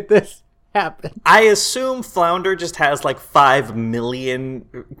did this happen? I assume Flounder just has like 5 million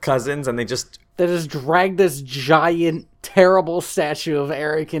cousins and they just dragged this giant, terrible statue of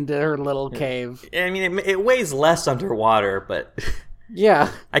Eric into her little cave. I mean, it weighs less underwater, but... Yeah.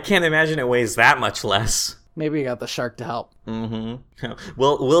 I can't imagine it weighs that much less. Maybe you got the shark to help. Mm-hmm.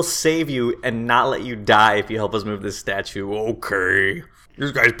 We'll save you and not let you die if you help us move this statue. Okay.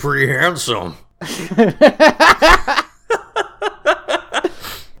 This guy's pretty handsome.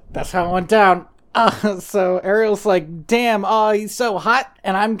 That's how it went down. So Ariel's like, damn, he's so hot,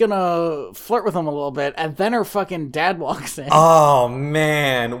 and I'm gonna flirt with him a little bit. And then her fucking dad walks in. Oh,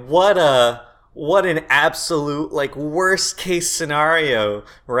 man. What an absolute, like, worst case scenario,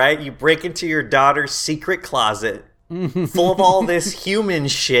 right? You break into your daughter's secret closet full of all this human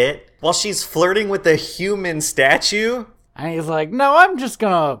shit while she's flirting with a human statue. And he's like, no, I'm just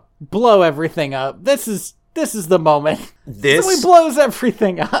gonna blow everything up. This is the moment. So he blows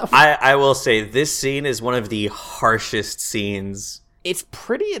everything up. I will say, this scene is one of the harshest scenes. It's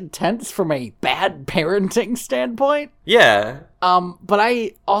pretty intense from a bad parenting standpoint. Yeah. But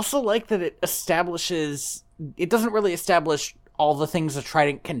I also like that it doesn't really establish all the things a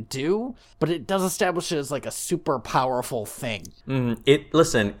trident can do, but it does establish it as like a super powerful thing.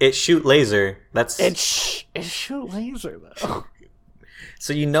 It shoot laser. It shoot laser though.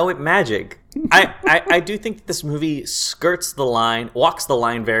 So you know it magic. I do think that this movie walks the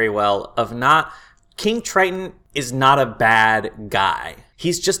line very well of not... King Triton is not a bad guy.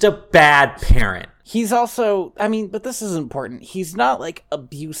 He's just a bad parent. He's also, but this is important. He's not, like,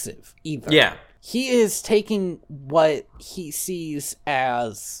 abusive either. Yeah. He is taking what he sees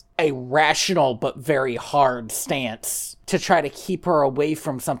as a rational but very hard stance to try to keep her away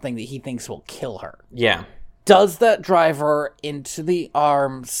from something that he thinks will kill her. Yeah. Does that drive her into the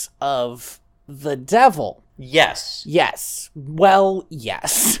arms of the devil? Yes. Yes. Well,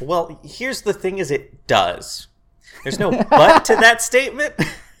 yes. Well, here's the thing is it does. There's no but to that statement.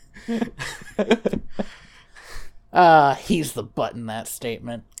 He's the butt in that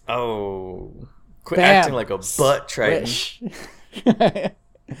statement. Oh. Quit Bam. acting like a butt, Triton.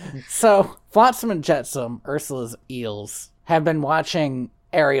 So, Flotsam and Jetsam, Ursula's eels, have been watching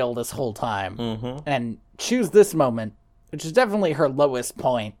Ariel this whole time and choose this moment, which is definitely her lowest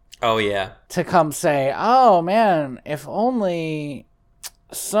point, Oh, yeah. to come say, oh man, if only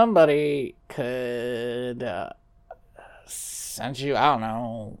somebody could send you, I don't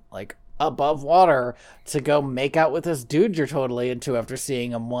know, like above water to go make out with this dude you're totally into after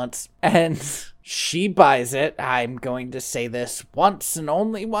seeing him once. And she buys it. I'm going to say this once and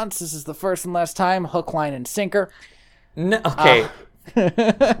only once. This is the first and last time. Hook, line, and sinker. No, okay.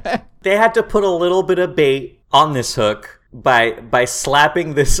 They had to put a little bit of bait on this hook by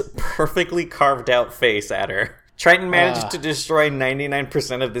slapping this perfectly carved out face at her. Triton managed to destroy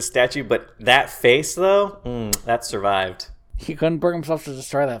 99% of this statue, but that face, though, that survived. He couldn't bring himself to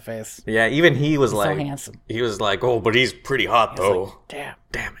destroy that face. Yeah, even he was He's like... so handsome. He was like, oh, but he's pretty hot, though. Like, damn.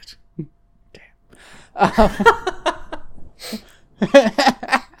 Damn it.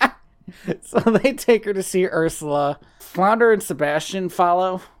 So they take her to see Ursula. Flounder and Sebastian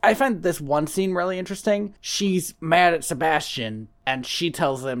follow. I find this one scene really interesting. She's mad at Sebastian, and she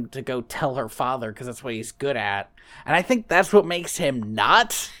tells him to go tell her father, because that's what he's good at. And I think that's what makes him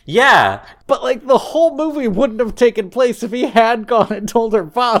not. Yeah. But, like, the whole movie wouldn't have taken place if he had gone and told her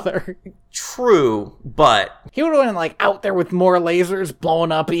father. True, but... He would have been, like, out there with more lasers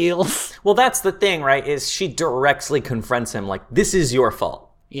blowing up eels. Well, that's the thing, right, is she directly confronts him, like, this is your fault.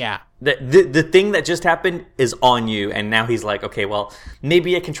 Yeah. The thing that just happened is on you, and now he's like, okay, well,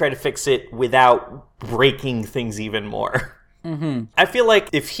 maybe I can try to fix it without breaking things even more. Mm-hmm. I feel like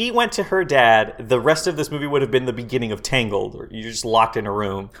if he went to her dad, the rest of this movie would have been the beginning of Tangled, where you're just locked in a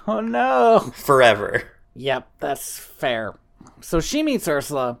room. Oh, no. Forever. Yep, that's fair. So she meets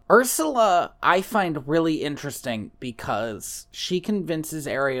Ursula. Ursula, I find really interesting because she convinces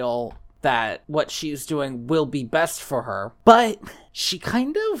Ariel that what she's doing will be best for her, but she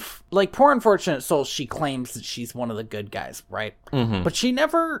kind of, like poor unfortunate soul, she claims that she's one of the good guys, right? Mm-hmm. But she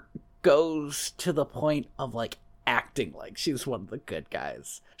never goes to the point of, like, acting like she's one of the good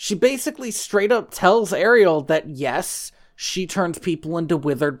guys. She basically straight up tells Ariel that, yes, she turns people into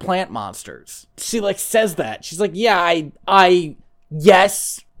withered plant monsters. She, like, says that. She's like, yeah,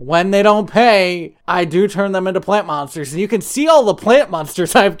 yes, when they don't pay, I do turn them into plant monsters. And you can see all the plant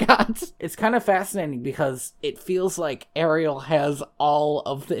monsters I've got. It's kind of fascinating because it feels like Ariel has all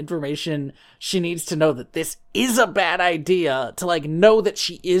of the information she needs to know that this is a bad idea, to, like, know that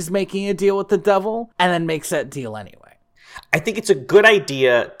she is making a deal with the devil, and then makes that deal anyway. I think it's a good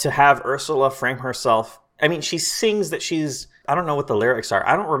idea to have Ursula frame herself. I mean, she sings that she's... I don't know what the lyrics are.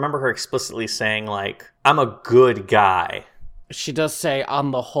 I don't remember her explicitly saying, like, I'm a good guy. She does say,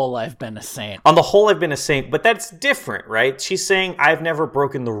 on the whole, I've been a saint. On the whole, I've been a saint, but that's different, right? She's saying, I've never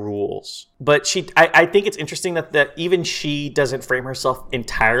broken the rules. But I think it's interesting that even she doesn't frame herself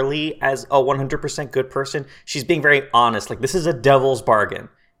entirely as a 100% good person. She's being very honest. Like, this is a devil's bargain.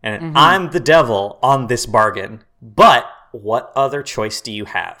 And I'm the devil on this bargain. But what other choice do you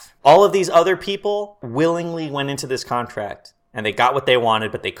have? All of these other people willingly went into this contract. And they got what they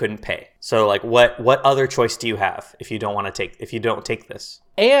wanted, but they couldn't pay. So, like, what other choice do you have if you don't take this?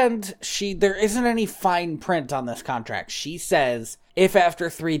 And there isn't any fine print on this contract. She says, if after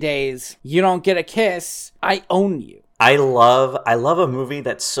 3 days you don't get a kiss, I own you. I love a movie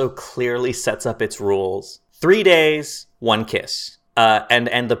that so clearly sets up its rules. 3 days, 1 kiss.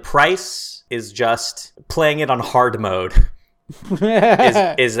 And the price is just playing it on hard mode.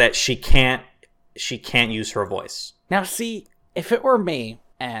 is that she can't use her voice. Now, see, if it were me,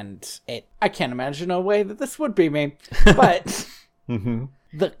 and I can't imagine a way that this would be me, but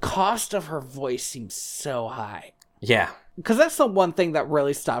the cost of her voice seems so high. Yeah. Because that's the one thing that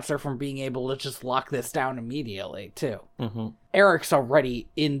really stops her from being able to just lock this down immediately, too. Mm-hmm. Eric's already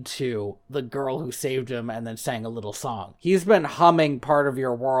into the girl who saved him and then sang a little song. He's been humming Part of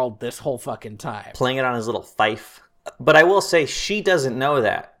Your World this whole fucking time. Playing it on his little fife. But I will say, she doesn't know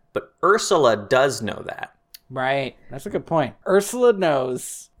that. But Ursula does know that. Right. That's a good point. Ursula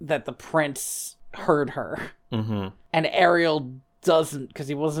knows that the prince heard her. Mm-hmm. And Ariel doesn't, because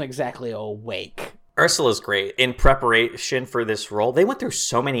he wasn't exactly awake. Ursula's great. In preparation for this role, they went through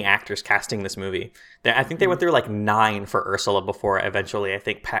so many actors casting this movie. I think they went through like 9 for Ursula before eventually I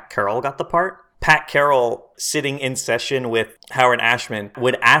think Pat Carroll got the part. Pat Carroll, sitting in session with Howard Ashman,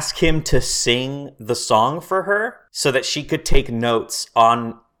 would ask him to sing the song for her so that she could take notes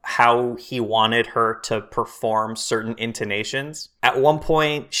on how he wanted her to perform certain intonations. At one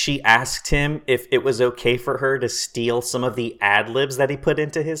point, she asked him if it was okay for her to steal some of the ad-libs that he put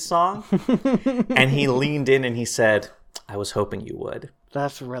into his song. And he leaned in and he said, I was hoping you would.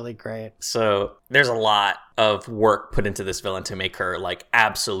 That's really great. So there's a lot of work put into this villain to make her like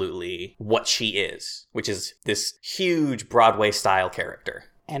absolutely what she is, which is this huge Broadway style character.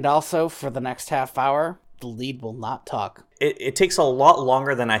 And also for the next half hour, the lead will not talk. It takes a lot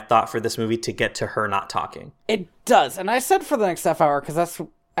longer than I thought for this movie to get to her not talking. It does. And I said for the next half hour because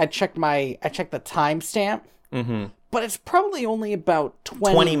I checked the timestamp. Mm-hmm. But it's probably only about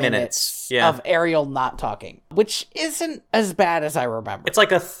 20 minutes of Ariel not talking, which isn't as bad as I remember. It's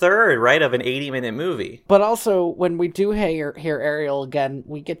like a third, right, of an 80-minute movie. But also, when we do hear Ariel again,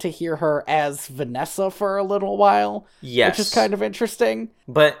 we get to hear her as Vanessa for a little while. Yes. Which is kind of interesting.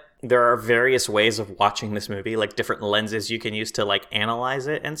 But there are various ways of watching this movie, like different lenses you can use to like analyze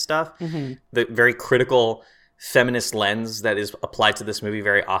it and stuff. Mm-hmm. The very critical feminist lens that is applied to this movie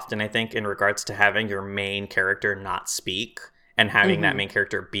very often, I think, in regards to having your main character not speak and having that main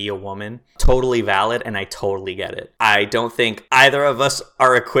character be a woman. Totally valid, and I totally get it. I don't think either of us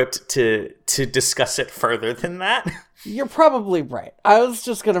are equipped to discuss it further than that. You're probably right. I was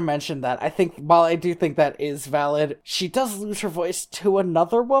just going to mention that. I think, while I do think that is valid, she does lose her voice to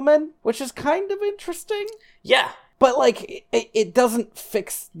another woman, which is kind of interesting. Yeah. But, like, it doesn't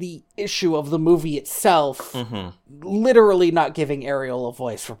fix the issue of the movie itself, literally not giving Ariel a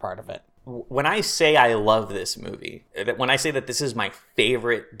voice for part of it. When I say I love this movie, when I say that this is my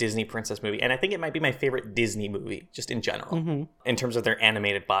favorite Disney princess movie, and I think it might be my favorite Disney movie, just in general, in terms of their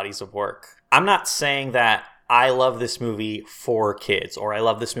animated bodies of work, I'm not saying that I love this movie for kids, or I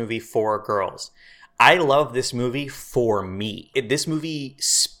love this movie for girls. I love this movie for me. This movie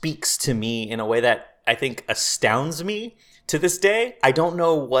speaks to me in a way that I think astounds me to this day. I don't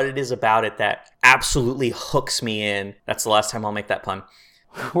know what it is about it that absolutely hooks me in. That's the last time I'll make that pun.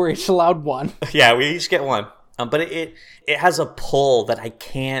 We're each allowed one. Yeah, we each get one. But it has a pull that I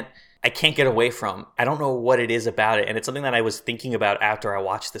can't get away from. I don't know what it is about it. And it's something that I was thinking about after I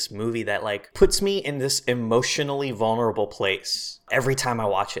watched this movie that like puts me in this emotionally vulnerable place every time I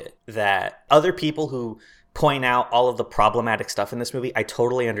watch it, that other people who point out all of the problematic stuff in this movie, I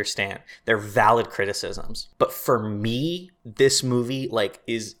totally understand. They're valid criticisms. But for me, this movie like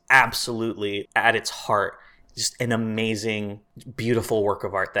is absolutely at its heart just an amazing, beautiful work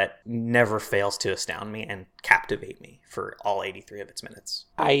of art that never fails to astound me and captivate me for all 83 of its minutes.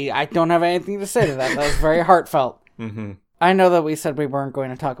 I don't have anything to say to that. That was very heartfelt. Mm-hmm. I know that we said we weren't going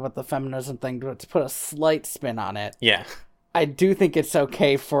to talk about the feminism thing, but to put a slight spin on it, yeah, I do think it's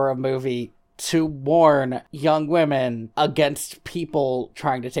okay for a movie to warn young women against people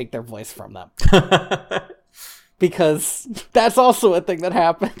trying to take their voice from them. Because that's also a thing that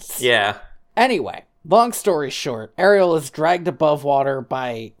happens. Yeah. Anyway, long story short, Ariel is dragged above water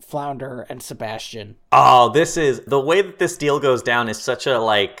by Flounder and Sebastian. Oh, the way that this deal goes down is such a,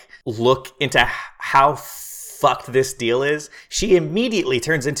 like, look into how fucked this deal is. She immediately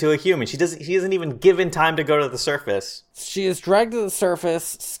turns into a human. She isn't even given time to go to the surface. She is dragged to the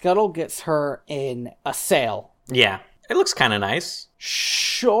surface. Scuttle gets her in a sail. Yeah. It looks kind of nice.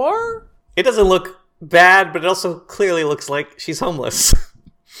 Sure? It doesn't look bad, but it also clearly looks like she's homeless.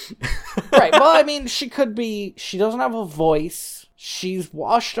 Right. Well, I mean, she doesn't have a voice. She's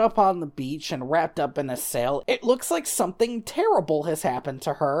washed up on the beach and wrapped up in a sail. It looks like something terrible has happened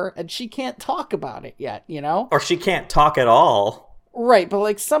to her, and she can't talk about it yet, you know? Or she can't talk at all. Right, but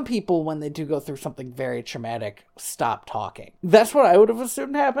like some people, when they do go through something very traumatic, stop talking. That's what I would have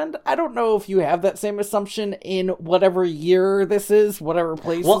assumed happened. I don't know if you have that same assumption in whatever year this is, whatever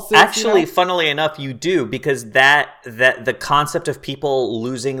place this is. Well, actually, funnily enough, you do, because that the concept of people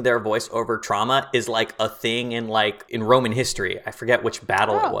losing their voice over trauma is like a thing in Roman history. I forget which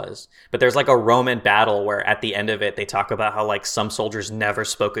battle it was, but there's like a Roman battle where at the end of it, they talk about how like some soldiers never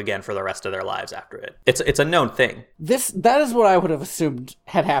spoke again for the rest of their lives after it. It's a known thing. That is what I would have assumed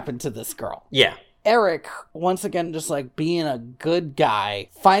had happened to this girl. Yeah. Eric, once again, just like being a good guy,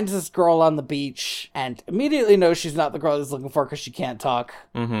 finds this girl on the beach and immediately knows she's not the girl he's looking for because she can't talk,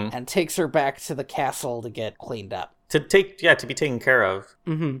 and takes her back to the castle to get cleaned up. To be taken care of.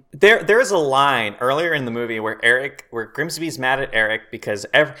 Mm-hmm. There is a line earlier in the movie where Grimsby's mad at Eric because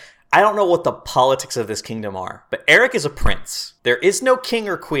I don't know what the politics of this kingdom are, but Eric is a prince. There is no king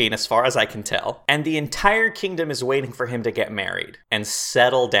or queen as far as I can tell, and the entire kingdom is waiting for him to get married and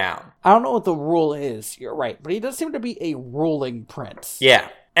settle down. I don't know what the rule is, you're right, but he does seem to be a ruling prince. Yeah.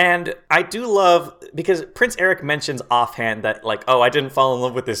 And I do love, because Prince Eric mentions offhand that, like, oh, I didn't fall in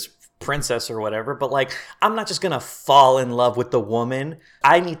love with this princess or whatever, but like, I'm not just gonna fall in love with the woman.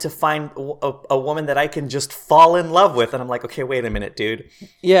 I need to find a woman that I can just fall in love with. And I'm like, okay, wait a minute, dude.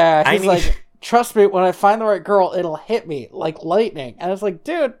 Yeah, he's like, trust me, when I find the right girl, it'll hit me like lightning. And I was like,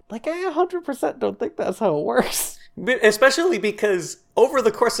 dude, like, I 100% don't think that's how it works. Especially because over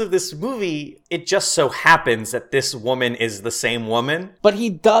the course of this movie, it just so happens that this woman is the same woman. But he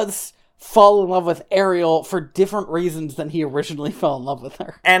does fall in love with Ariel for different reasons than he originally fell in love with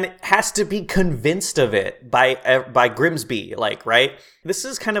her. And has to be convinced of it by Grimsby, like, right? This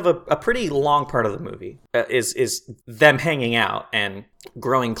is kind of a pretty long part of the movie, is them hanging out and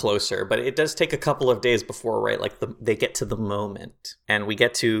growing closer. But it does take a couple of days before, right, like they get to the moment. And we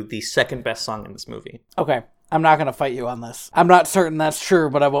get to the second best song in this movie. Okay. I'm not going to fight you on this. I'm not certain that's true,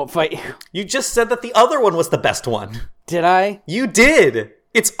 but I won't fight you. You just said that the other one was the best one. Did I? You did!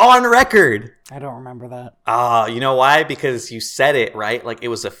 It's on record! I don't remember that. You know why? Because you said it, right? Like, it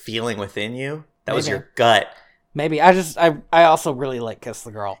was a feeling within you. That was your gut. Maybe. I also really like Kiss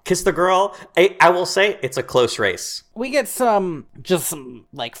the Girl. Kiss the Girl, I will say, it's a close race. We get some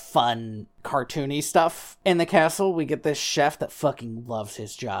like fun cartoony stuff in the castle. We get this chef that fucking loves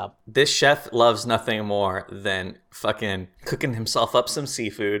his job. This chef loves nothing more than fucking cooking himself up some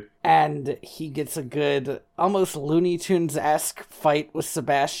seafood. And he gets a good, almost Looney Tunes-esque fight with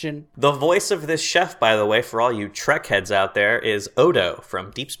Sebastian. The voice of this chef, by the way, for all you Trek heads out there, is Odo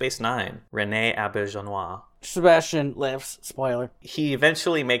from Deep Space Nine, Rene Auberjonois. Sebastian lives, spoiler. He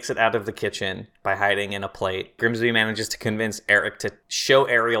eventually makes it out of the kitchen by hiding in a plate. Grimsby manages to convince Eric to show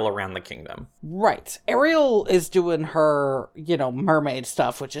Ariel around the kingdom. Right. Ariel is doing her, mermaid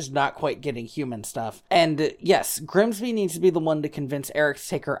stuff, which is not quite getting human stuff. And yes, Grimsby needs to be the one to convince Eric to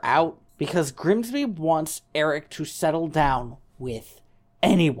take her out, because Grimsby wants Eric to settle down with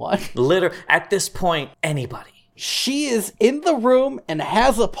anyone. Literally, at this point, anybody. She is in the room and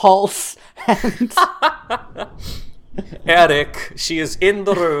has a pulse. And Eric, she is in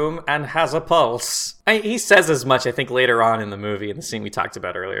the room and has a pulse. He says as much, I think, later on in the movie, in the scene we talked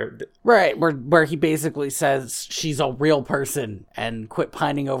about earlier. Right, where he basically says she's a real person and quit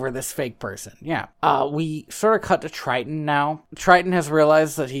pining over this fake person. Yeah. We sort of cut to Triton now. Triton has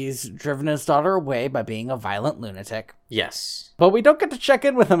realized that he's driven his daughter away by being a violent lunatic. Yes. But we don't get to check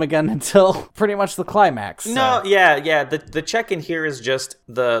in with him again until pretty much the climax. So. No, yeah. The check-in here is just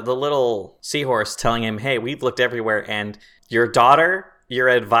the little seahorse telling him, hey, we've looked everywhere and your daughter, your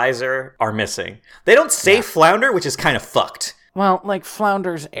advisor are missing. They don't say Flounder, which is kind of fucked. Well, like,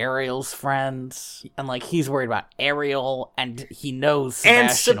 Flounder's Ariel's friends, and, like, he's worried about Ariel, and he knows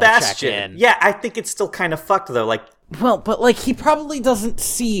Sebastian will check in. Yeah, I think it's still kind of fucked, though. Like, well, but, like, he probably doesn't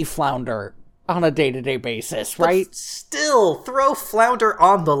see Flounder on a day-to-day basis, right? But still, throw Flounder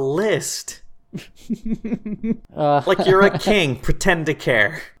on the list. Like you're a king, pretend to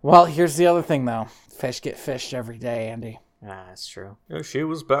care. Well, here's the other thing, though. Fish get fished every day, Andy. That's true. She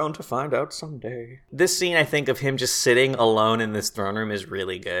was bound to find out someday. This scene, I think, of him just sitting alone in this throne room is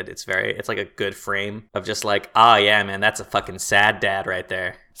really good. It's like a good frame of just like, oh yeah, man, that's a fucking sad dad right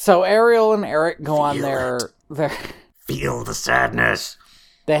there. So Ariel and Eric go on their Feel the sadness.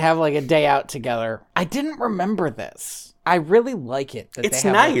 They have like a day out together. I didn't remember this. I really like it that it's they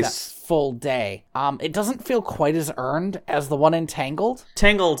have nice. Like, that full day. It doesn't feel quite as earned as the one in Tangled.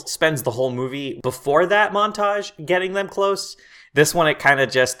 Tangled spends the whole movie before that montage getting them close. This one, it kind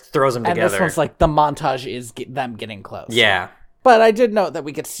of just throws them together. And this one's like the montage is them getting close. Yeah. But I did note that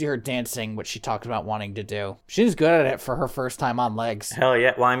we get to see her dancing, which she talked about wanting to do. She's good at it for her first time on legs. Hell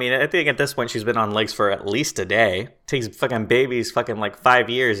yeah. Well, I mean, I think at this point she's been on legs for at least a day. Takes fucking babies fucking like 5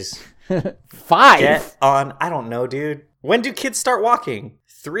 years. 5? Get on. I don't know, dude. When do kids start walking?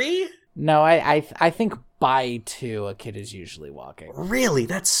 3? No, I think by 2 a kid is usually walking. Really?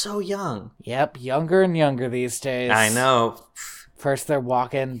 That's so young. Yep, younger and younger these days. I know. First they're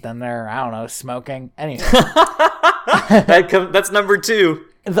walking, then they're, I don't know, smoking. Anyway. That's number 2.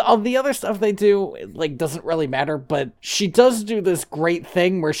 All the other stuff they do, like, doesn't really matter, but she does do this great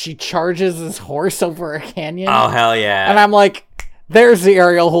thing where she charges his horse over a canyon. Oh, hell yeah. And I'm like, there's the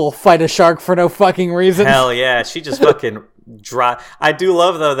Ariel who will fight a shark for no fucking reason. Hell yeah. She just fucking dry. I do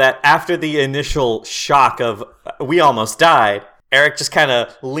love, though, that after the initial shock of we almost died, Eric just kind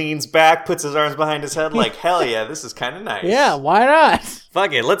of leans back, puts his arms behind his head like, hell yeah, this is kind of nice. Yeah, why not?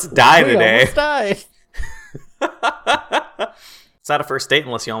 Fuck it, let's die today. Almost died. It's not a first date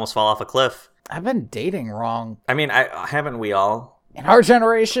unless you almost fall off a cliff. I've been dating wrong. I mean, haven't we all? In our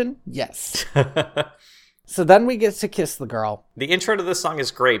generation, yes. So then we get to Kiss the Girl. The intro to this song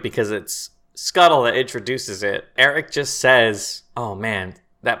is great because it's Scuttle that introduces it. Eric just says, oh man,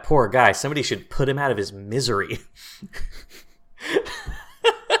 that poor guy, somebody should put him out of his misery.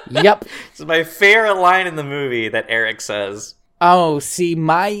 Yep. It's my favorite line in the movie that Eric says. Oh, see,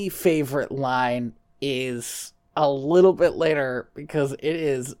 my favorite line is a little bit later because it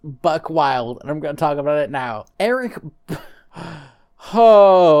is buck wild, and I'm going to talk about it now. Eric...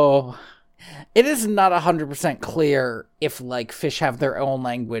 Oh... It is not 100% clear if, like, fish have their own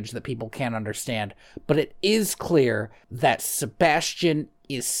language that people can't understand, but it is clear that Sebastian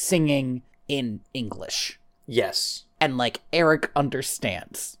is singing in English. Yes. And, like, Eric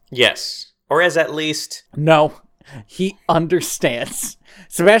understands. Yes. Or as at least... No, he understands.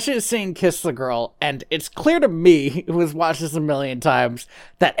 Sebastian is saying Kiss the Girl, and it's clear to me, who has watched this a million times,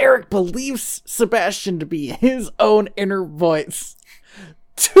 that Eric believes Sebastian to be his own inner voice.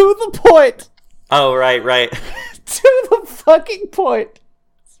 To the point... Oh, right. To the fucking point.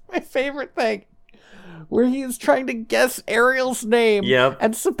 It's my favorite thing. Where he is trying to guess Ariel's name. Yep.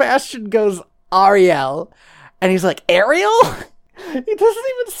 And Sebastian goes, Ariel. And he's like, Ariel? He doesn't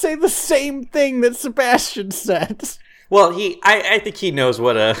even say the same thing that Sebastian said. Well, I think he knows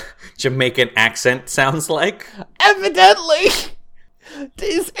what a Jamaican accent sounds like. Evidently.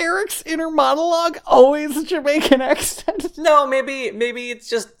 Is Eric's inner monologue always a Jamaican accent? No, maybe it's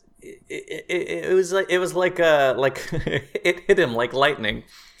just... It was like it hit him like lightning.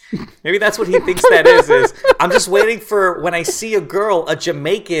 Maybe that's what he thinks that is I'm just waiting for when I see a girl, a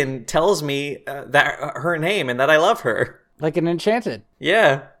Jamaican tells me that her name and that I love her. Like an Enchanted.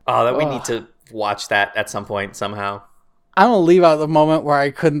 Yeah. Oh, that we need to watch that at some point somehow. I'm gonna leave out the moment where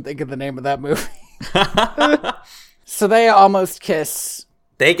I couldn't think of the name of that movie. So they almost kiss.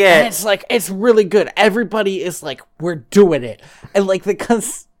 They get. And it's like, it's really good. Everybody is like, we're doing it. And like,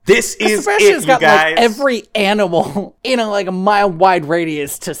 because this is Sebastian's it, got you guys. like every animal in a mile wide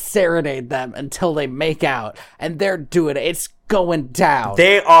radius to serenade them until they make out. And they're doing it. It's going down.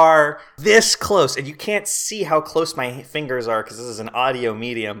 They are this close. And you can't see how close my fingers are because this is an audio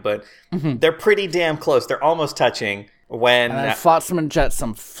medium, but they're pretty damn close. They're almost touching. When Flotsam and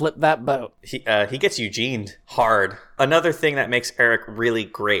Jetsam flip that boat. He gets Eugened hard. Another thing that makes Eric really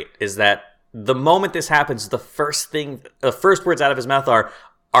great is that the moment this happens, the first words out of his mouth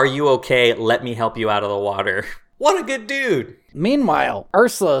are you okay? Let me help you out of the water. What a good dude. Meanwhile,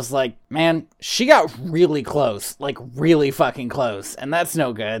 Ursula's like, man, she got really close. Like, really fucking close. And that's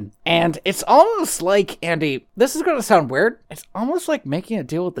no good. And it's almost like, Andy, this is going to sound weird. It's almost like making a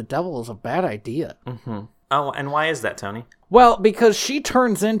deal with the devil is a bad idea. Mm-hmm. Oh, and why is that, Tony? Well, because she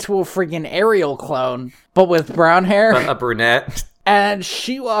turns into a freaking Ariel clone, but with brown hair. A brunette. And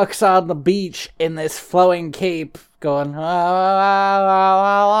she walks on the beach in this flowing cape going,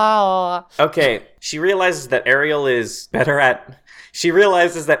 Okay, she realizes that Ariel is She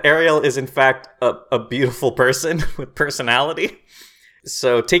realizes that Ariel is, in fact, a beautiful person with personality.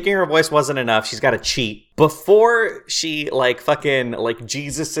 So taking her voice wasn't enough. She's got to cheat. Before she, fucking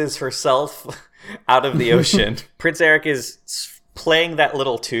Jesuses herself out of the ocean, Prince Eric is playing that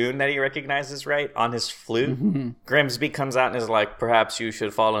little tune that he recognizes, right, on his flute. Grimsby comes out and is like, perhaps you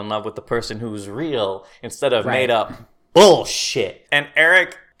should fall in love with the person who's real instead of made up bullshit. And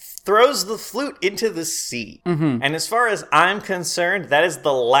Eric throws the flute into the sea. And as far as I'm concerned, that is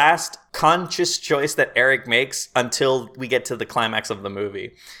the last conscious choice that Eric makes until we get to the climax of the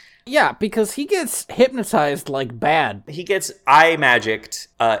movie. Yeah, because he gets hypnotized like bad. He gets eye magicked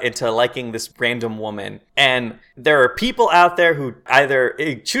into liking this random woman. And there are people out there who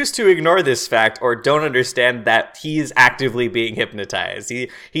either choose to ignore this fact or don't understand that he is actively being hypnotized. He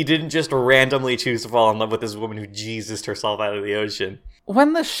didn't just randomly choose to fall in love with this woman who Jesused herself out of the ocean.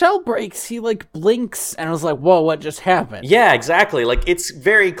 When the shell breaks, he blinks and was like, whoa, what just happened? Yeah, exactly. It's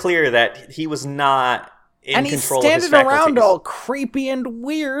very clear that he was not in control of his faculties. And he's standing around all creepy and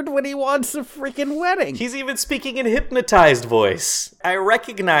weird when he wants a freaking wedding. He's even speaking in hypnotized voice. I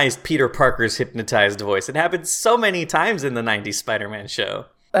recognized Peter Parker's hypnotized voice. It happened so many times in the 90s Spider-Man show.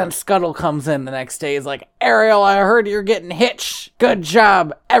 And Scuttle comes in the next day. He's like, Ariel, I heard you're getting hitched. Good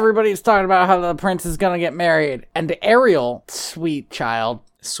job. Everybody's talking about how the prince is gonna get married. And Ariel, sweet child.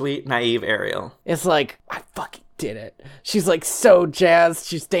 Sweet, naive Ariel. Is like, I fucking did it. She's so jazzed.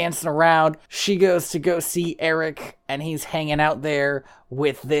 She's dancing around. She goes to go see Eric, and he's hanging out there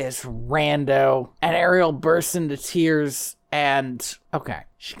with this rando. And Ariel bursts into tears, and okay,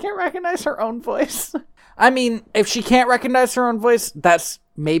 she can't recognize her own voice. I mean, if she can't recognize her own voice, that's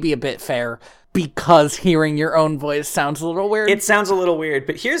maybe a bit fair, because hearing your own voice sounds a little weird. It sounds a little weird,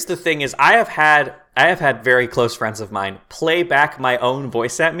 but here's the thing is I have had very close friends of mine play back my own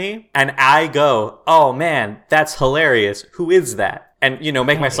voice at me, and I go, oh man, that's hilarious. Who is that? And,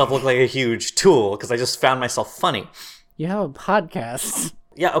 make myself look like a huge tool because I just found myself funny. You have a podcast.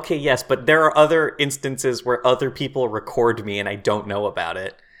 Yeah, okay, yes, but there are other instances where other people record me and I don't know about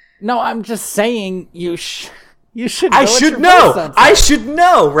it. No, I'm just saying you should know. I what should your know. voice sounds I like. should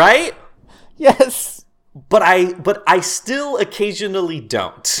know, right? Yes. But I still occasionally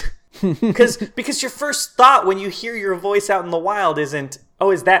don't. Because your first thought when you hear your voice out in the wild isn't,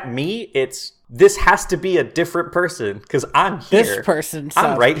 oh, is that me? It's, this has to be a different person because I'm here. This person sounds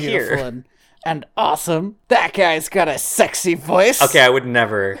I'm right beautiful here. and awesome. That guy's got a sexy voice. Okay, I would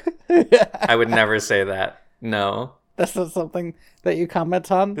never say that. No. That's not something that you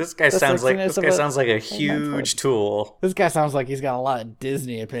comment on. This guy The sounds like sexiness a of huge tool. This guy sounds like he's got a lot of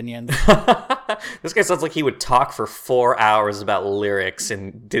Disney opinions. This guy sounds like he would talk for 4 hours about lyrics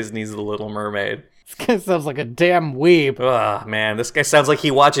in Disney's The Little Mermaid. This guy sounds like a damn weeb. Oh man, this guy sounds like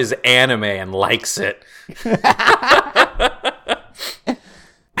he watches anime and likes it.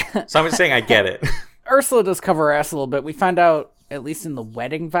 So I'm just saying I get it. Ursula does cover her ass a little bit. We find out, at least in the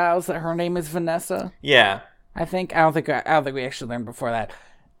wedding vows, that her name is Vanessa. Yeah. I think. I don't think we actually learned before that.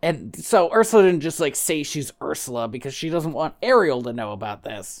 And so Ursula didn't just say she's Ursula because she doesn't want Ariel to know about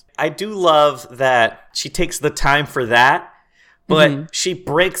this. I do love that she takes the time for that, but she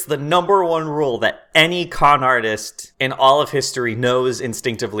breaks the number one rule that any con artist in all of history knows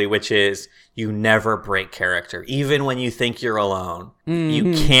instinctively, which is you never break character. Even when you think you're alone,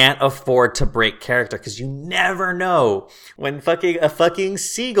 you can't afford to break character because you never know when a fucking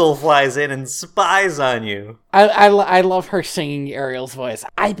seagull flies in and spies on you. I love her singing Ariel's voice.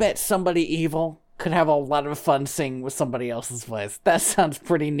 I bet somebody evil could have a lot of fun singing with somebody else's voice. That sounds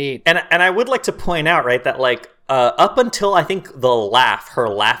pretty neat. And I would like to point out, right, that up until I think her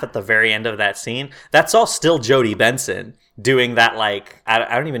laugh at the very end of that scene, that's all still Jodie Benson doing that,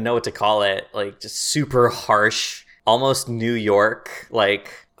 I don't even know what to call it, just super harsh, almost New York,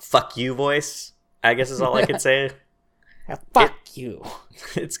 fuck you voice, I guess is all I could say. Yeah, fuck you.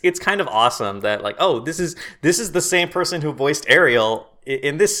 It's kind of awesome that this is the same person who voiced Ariel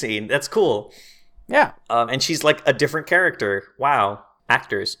in this scene. That's cool. Yeah. And she's a different character. Wow.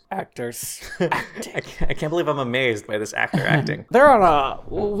 Actors. I can't believe I'm amazed by this actor acting. They're on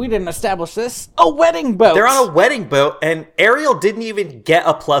we didn't establish this, a wedding boat. They're on a wedding boat, and Ariel didn't even get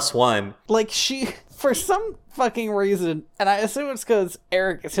a +1. She, for some fucking reason, and I assume it's because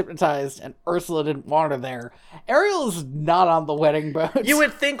Eric is hypnotized and Ursula didn't want her there, Ariel is not on the wedding boat. You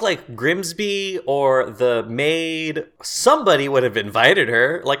would think Grimsby or the maid, somebody would have invited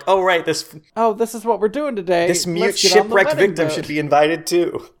her. This is what we're doing today. This mute shipwrecked victim should be invited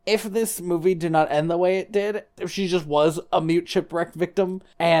too. If this movie did not end the way it did, if she just was a mute shipwrecked victim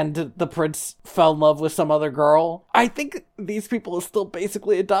and the prince fell in love with some other girl, I think these people still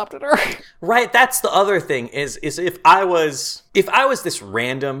basically adopted her. Right, that's the other thing is if I was this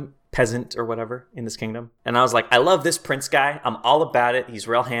random peasant or whatever in this kingdom, and I was I love this prince guy, I'm all about it, he's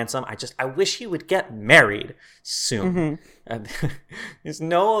real handsome, I wish he would get married soon. There's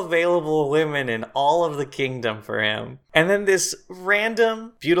no available women in all of the kingdom for him, and then this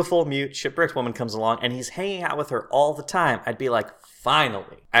random beautiful mute shipwrecked woman comes along and he's hanging out with her all the time. I'd be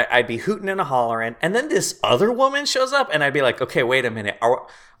finally. I'd be hooting and hollering, and then this other woman shows up and I'd be okay, wait a minute,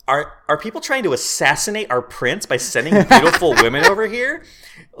 Are people trying to assassinate our prince by sending beautiful women over here?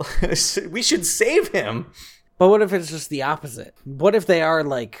 We should save him. But what if it's just the opposite? What if they are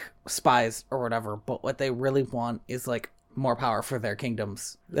spies or whatever, but what they really want is more power for their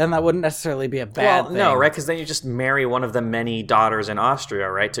kingdoms? Then that wouldn't necessarily be a bad thing. No, right? Because then you just marry one of the many daughters in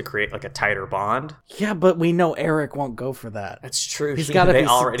Austria, right? To create a tighter bond. Yeah, but we know Eric won't go for that. That's true. He's got to be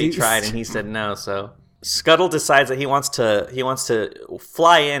already seduced. tried and he said no, so... Scuttle decides that he wants to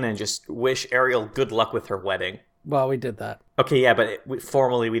fly in and just wish Ariel good luck with her wedding. Well, we did that. Okay, yeah, but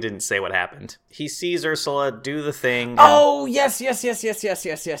formally we didn't say what happened. He sees Ursula do the thing. Oh, yes. Hey, I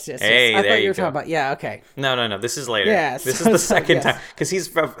thought you were talking about... Yeah, okay. No, this is later. Yeah, this is the second time. Because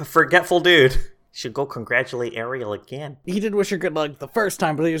he's a forgetful dude. Should go congratulate Ariel again. He did wish her good luck the first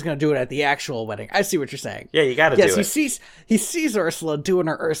time, but he was going to do it at the actual wedding. I see what you're saying. Yeah, you got to do it. Yes, he sees Ursula doing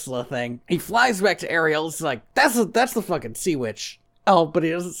her Ursula thing. He flies back to Ariel. He's that's the fucking sea witch. Oh, but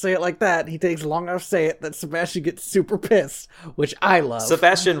he doesn't say it like that. He takes long enough to say it that Sebastian gets super pissed, which I love.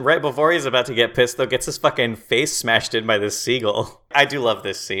 Sebastian, right before he's about to get pissed, though, gets his fucking face smashed in by this seagull. I do love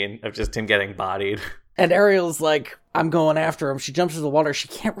this scene of just him getting bodied. And Ariel's I'm going after him. She jumps into the water. She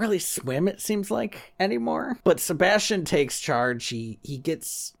can't really swim, it seems anymore. But Sebastian takes charge. He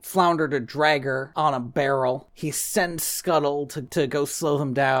gets Flounder to drag her on a barrel. He sends Scuttle to go slow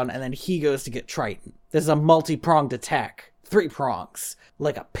them down, and then he goes to get Triton. There's a multi-pronged attack. 3 prongs.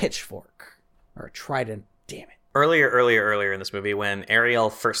 Like a pitchfork. Or a trident. Damn it. earlier in this movie when Ariel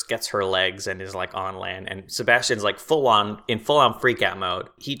first gets her legs and is like on land and Sebastian's like full on freak out mode.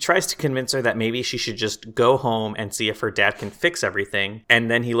 He tries to convince her that maybe she should just go home and see if her dad can fix everything. And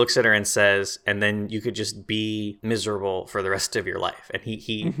then he looks at her and says, and then you could just be miserable for the rest of your life. And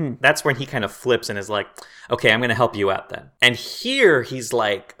he that's when he kind of flips and is like, okay, I'm going to help you out then. And here he's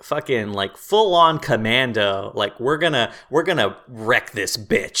like fucking like full on commando. Like we're going to wreck this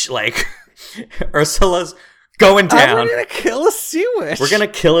bitch. Like Ursula's going down. We're gonna kill a sea witch. We're gonna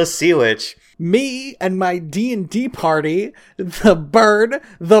kill a sea witch. Me and my D&D party, the bird,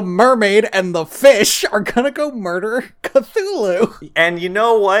 the mermaid, and the fish are gonna go murder Cthulhu. And you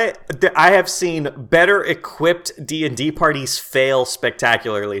know what? I have seen better equipped D&D parties fail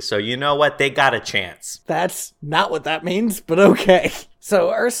spectacularly. So you know what? They got a chance. That's not what that means, but okay.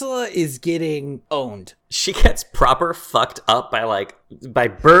 So Ursula is getting owned. She gets proper fucked up by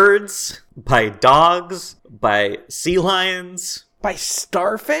birds, by dogs, by sea lions, by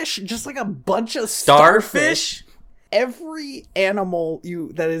starfish, just like a bunch of starfish. Every animal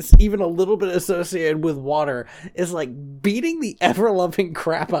that is even a little bit associated with water is like beating the ever-loving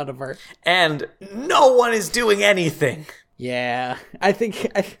crap out of her. And no one is doing anything. Yeah, I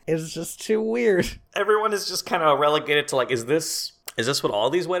think it's just too weird. Everyone is just kind of relegated to like, is this what all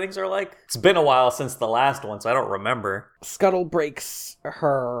these weddings are like? It's been a while since the last one, so I don't remember. Scuttle breaks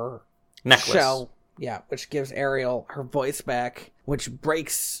her necklace. Shell, yeah, which gives Ariel her voice back, which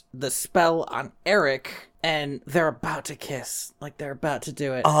breaks the spell on Eric, and they're about to kiss. Like, they're about to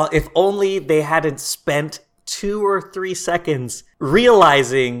do it. If only they hadn't spent 2 or 3 seconds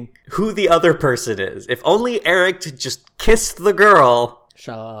realizing who the other person is. If only Eric just kissed the girl.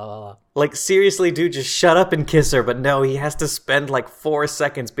 Sha-la-la-la. Like, seriously, dude, just shut up and kiss her. But no, he has to spend like 4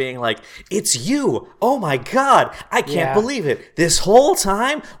 seconds being like, it's you. Oh my God. I can't believe it. This whole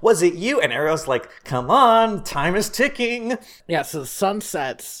time, was it you? And Ariel's like, come on, time is ticking. Yeah, so the sun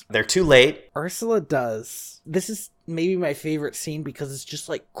sets. They're too late. Ursula does. This is maybe my favorite scene because it's just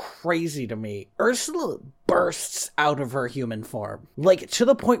like crazy to me. Ursula bursts out of her human form. Like, to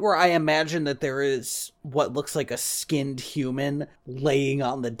the point where I imagine that there is what looks like a skinned human laying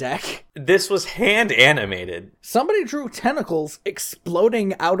on the deck. This was hand animated. Somebody drew tentacles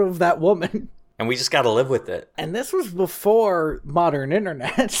exploding out of that woman. And we just gotta live with it. And this was before modern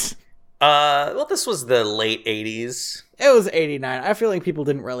internet. Well, this was the late 80s. It was 89. I feel like people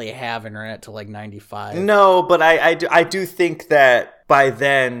didn't really have internet till like 95. No, but I do think that by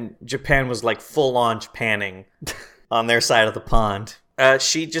then, Japan was like full-on Japanning on their side of the pond.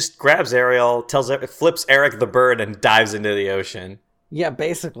 She just grabs Ariel, flips Eric the bird, and dives into the ocean. Yeah,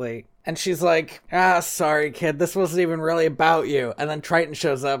 basically. And she's like, sorry, kid, this wasn't even really about you. And then Triton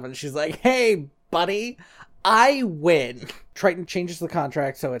shows up, and she's like, hey, buddy, I win. Triton changes the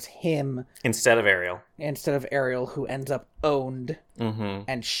contract so it's him. Instead of Ariel, who ends up owned. Mm-hmm.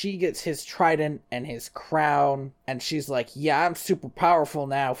 And she gets his trident and his crown. And she's like, yeah, I'm super powerful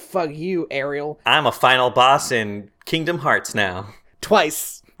now. Fuck you, Ariel. I'm a final boss in Kingdom Hearts now.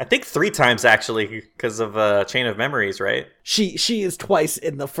 Twice. I think 3 times, actually, because of Chain of Memories, right? She is twice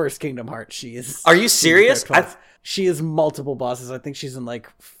in the first Kingdom Hearts. She is. Are you serious? She is multiple bosses. I think she's in like...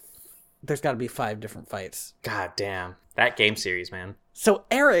 There's got to be 5 different fights. God damn. That game series, man. So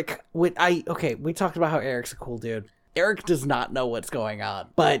Eric, we talked about how Eric's a cool dude. Eric does not know what's going on,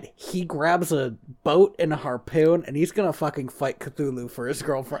 but he grabs a boat and a harpoon, and he's gonna fucking fight Cthulhu for his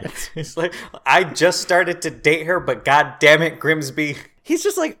girlfriend. He's like, I just started to date her, but god damn it, Grimsby. He's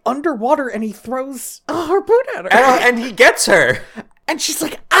just like underwater, and he throws a harpoon at her. And he gets her. And she's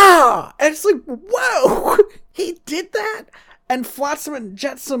like, ah! And it's like, whoa! He did that? And Flotsam and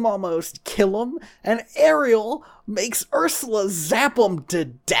Jetsam almost kill him, and Ariel makes Ursula zap him to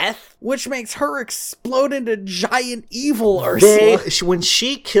death, which makes her explode into giant evil Ursula. When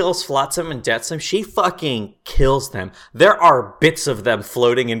she kills Flotsam and Jetsam, she fucking kills them. There are bits of them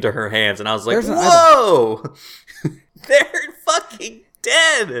floating into her hands, and I was like, whoa! They're fucking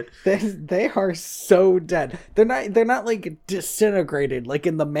dead. They are so dead. They're not like disintegrated like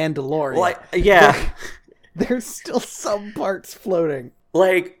in The Mandalorian. Like, yeah. There's still some parts floating.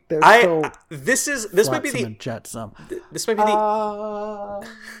 Like, this might be the Jetsam. This might be the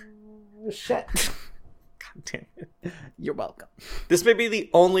shit. God damn it. You're welcome. This may be the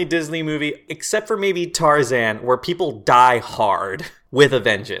only Disney movie, except for maybe Tarzan, where people die hard with a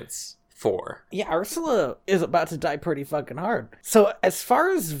vengeance. Yeah, Ursula is about to die pretty fucking hard. So as far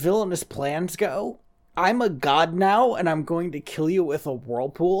as villainous plans go, I'm a god now, and I'm going to kill you with a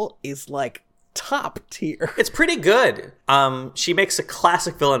whirlpool is like top tier. It's pretty good. She makes a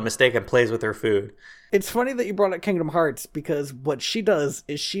classic villain mistake and plays with her food. It's funny that you brought up Kingdom Hearts, because what she does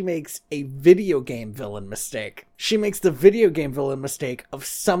is she makes a video game villain mistake. She makes the video game villain mistake of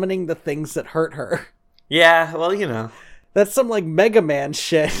summoning the things that hurt her. Yeah, well, you know. That's some, like, Mega Man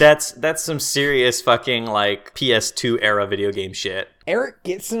shit. That's some serious fucking, like, PS2 era video game shit. Eric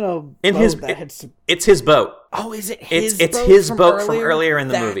gets in a In boat his, that had... it's his boat. Oh, is it his It's boat his from boat earlier? from earlier in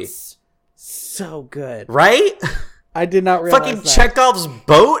the That's movie. so good. Right? I did not realize Fucking that. Chekhov's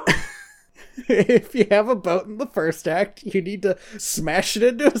boat? If you have a boat in the first act, you need to smash it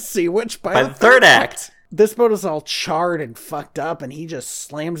into a sea witch by By the third act. This boat is all charred and fucked up, and he just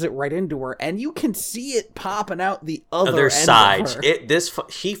slams it right into her, and you can see it popping out the other end side. of her.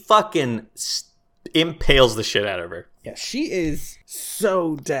 He fucking impales the shit out of her. Yeah, she is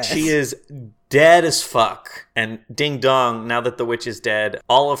so dead. She is dead as fuck. And ding dong, now that the witch is dead,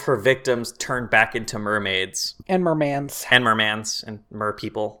 all of her victims turn back into mermaids. And mermans. And mermans. And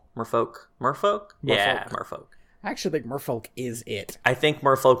merpeople. Merfolk? Merfolk? Yeah, merfolk. I actually think merfolk is it. I think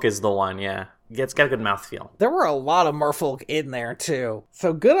merfolk is the one, yeah. It's got a good mouthfeel. There were a lot of merfolk in there, too.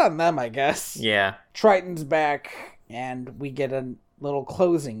 So good on them, I guess. Yeah. Triton's back, and we get a little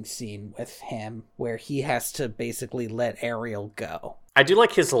closing scene with him where he has to basically let Ariel go. I do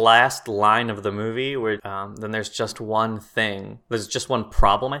like his last line of the movie where then there's just one thing. There's just one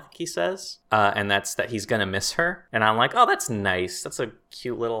problem, I think he says. And that's that he's going to miss her. And I'm like, oh, that's nice. That's a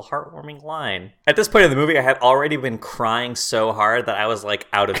cute little heartwarming line. At this point in the movie, I had already been crying so hard that I was like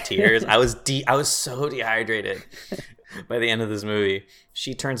out of tears. I was so dehydrated by the end of this movie.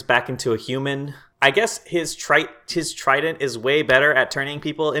 She turns back into a human. I guess his trident is way better at turning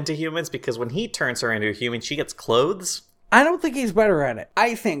people into humans because when he turns her into a human, she gets clothes. I don't think he's better at it.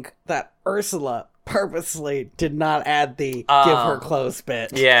 I think that Ursula purposely did not add the give her clothes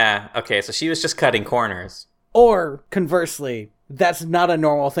bit. Yeah, okay, so she was just cutting corners. Or, conversely, that's not a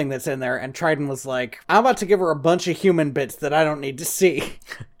normal thing that's in there, and Triton was like, I'm about to give her a bunch of human bits that I don't need to see.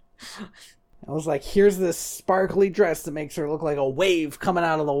 I was like, here's this sparkly dress that makes her look like a wave coming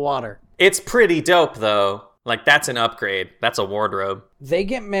out of the water. It's pretty dope, though. Like, that's an upgrade. That's a wardrobe. They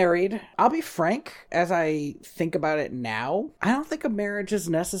get married. I'll be frank, as I think about it now, I don't think a marriage is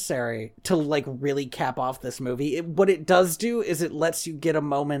necessary to, like, really cap off this movie. What it does do is it lets you get a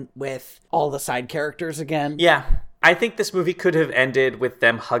moment with all the side characters again. Yeah. I think this movie could have ended with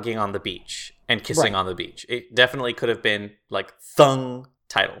them hugging on the beach and kissing on the beach. It definitely could have been, like, thung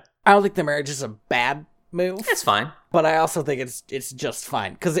title. I don't think the marriage is a bad move. It's fine. But I also think it's just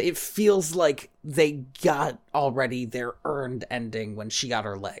fine, because it feels like they got already their earned ending when she got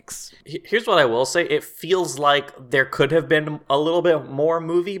her legs. Here's what I will say. It feels like there could have been a little bit more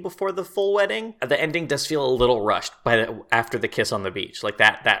movie before the full wedding. The ending does feel a little rushed after the kiss on the beach. Like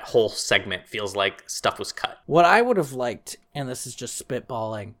that whole segment feels like stuff was cut. What I would have liked, and this is just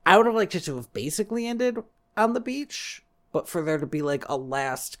spitballing, I would have liked it to have basically ended on the beach, but for there to be like a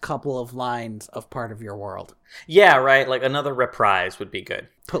last couple of lines of Part of Your World. Yeah, right. Like another reprise would be good.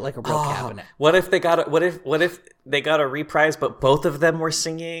 Put like a real cabinet. What if they got what if they got a reprise but both of them were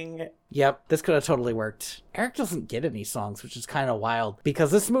singing? Yep, this could have totally worked. Eric doesn't get any songs, which is kind of wild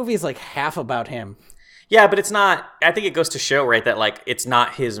because this movie is like half about him. Yeah, but it's not. I think it goes to show, right, that like it's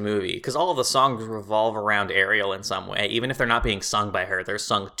not his movie because all of the songs revolve around Ariel in some way. Even if they're not being sung by her, they're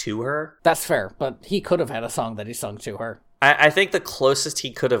sung to her. That's fair, but he could have had a song that he sung to her. I think the closest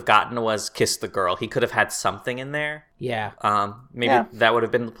he could have gotten was "Kiss the Girl." He could have had something in there. Yeah. Maybe that would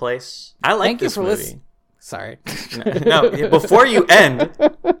have been the place. I like this movie. Sorry. No, before you end,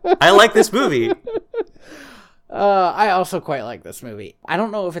 I like this movie. I also quite like this movie. I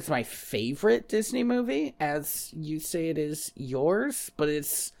don't know if it's my favorite Disney movie, as you say it is yours, but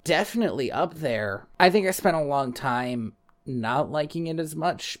it's definitely up there. I think I spent a long time not liking it as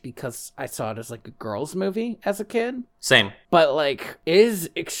much because I saw it as like a girls' movie as a kid. Same. But like, it is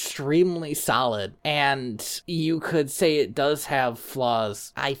extremely solid, and you could say it does have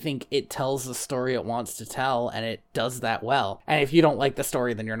flaws. I think it tells the story it wants to tell, and it does that well. And if you don't like the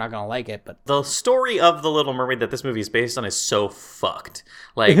story, then you're not gonna like it. But the story of The Little Mermaid that this movie is based on is so fucked.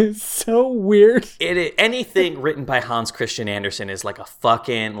 Like, it's so weird. Anything written by Hans Christian Andersen is like a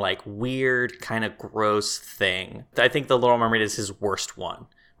fucking like weird kind of gross thing. I think The Little Mermaid is his worst one.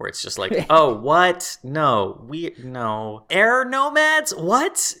 Where it's just like, oh, what? No. No. Air nomads?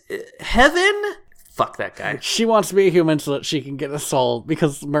 What? Heaven? Fuck that guy. She wants to be a human so that she can get a soul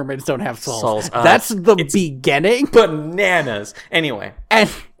because mermaids don't have souls. That's the beginning. Bananas. Anyway.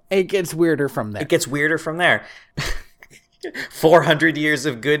 And it gets weirder from there. 400 years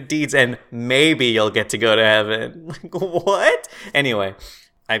of good deeds and maybe you'll get to go to heaven. Like, what? Anyway.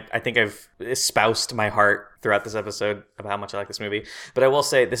 I think I've espoused my heart throughout this episode of how much I like this movie. But I will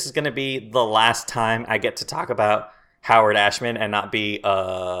say this is going to be the last time I get to talk about Howard Ashman and not be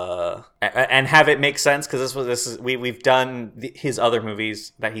and have it make sense, because we've done his other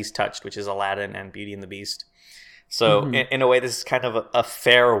movies that he's touched, which is Aladdin and Beauty and the Beast. So in a way, this is kind of a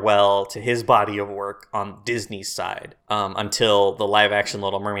farewell to his body of work on Disney's side, until the live action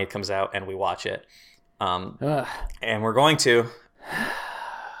Little Mermaid comes out and we watch it. And we're going to.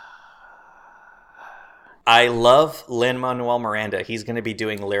 I love Lin-Manuel Miranda. He's going to be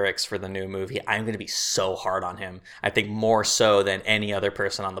doing lyrics for the new movie. I'm going to be so hard on him. I think more so than any other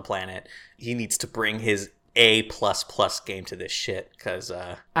person on the planet. He needs to bring his A++ game to this shit, because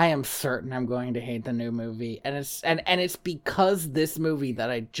I am certain I'm going to hate the new movie, and it's because this movie that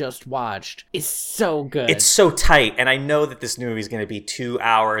I just watched is so good. It's so tight, and I know that this new movie is going to be 2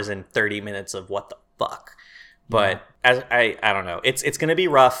 hours and 30 minutes of what the fuck. But as I don't know. It's going to be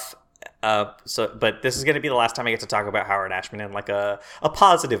rough. But this is going to be the last time I get to talk about Howard Ashman in like a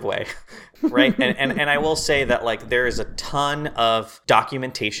positive way, right? and I will say that like there is a ton of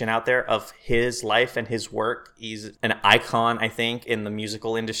documentation out there of his life and his work. He's an icon, I think, in the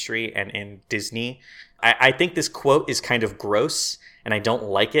musical industry and in Disney. I think this quote is kind of gross and I don't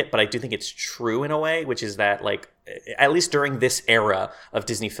like it, but I do think it's true in a way, which is that like, at least during this era of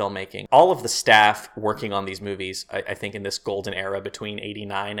Disney filmmaking, all of the staff working on these movies, I think in this golden era between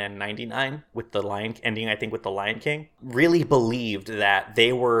 89 and 99 with the Lion King, really believed that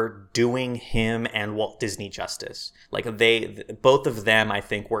they were doing him and Walt Disney justice. Like both of them, I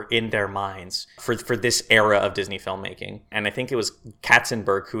think, were in their minds for this era of Disney filmmaking. And I think it was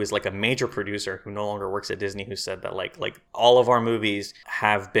Katzenberg, who is like a major producer who no longer works at Disney, who said that like all of our movies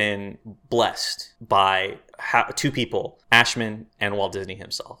have been blessed by two people, Ashman and Walt Disney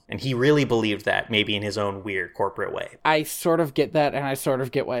himself. And he really believed that, maybe in his own weird corporate way. I sort of get that, and I sort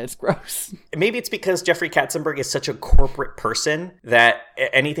of get why it's gross. Maybe it's because Jeffrey Katzenberg is such a corporate person that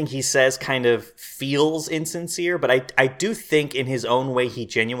anything he says kind of feels insincere, but I do think in his own way he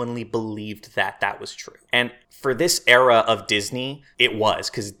genuinely believed that was true. And for this era of Disney, it was,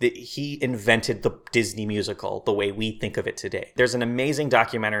 because he invented the Disney musical the way we think of it today. There's an amazing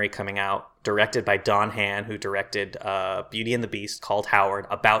documentary coming out, directed by Don Hahn, who directed Beauty and the Beast, called Howard,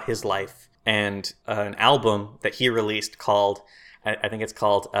 about his life, and an album that he released called, I think it's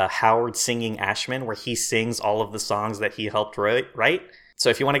called Howard Singing Ashman, where he sings all of the songs that he helped write. So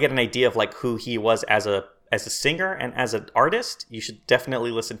if you want to get an idea of like who he was as a singer and as an artist, you should definitely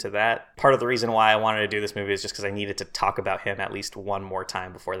listen to that. Part of the reason why I wanted to do this movie is just because I needed to talk about him at least one more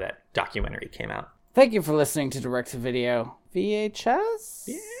time before that documentary came out. Thank you for listening to Direct to Video VHS?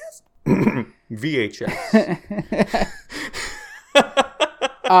 Yes. VHS.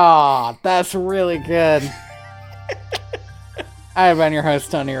 Aw, that's really good. I have been your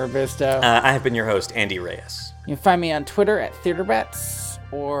host, Tony Robusto. I have been your host, Andy Reyes. You can find me on Twitter at TheaterBats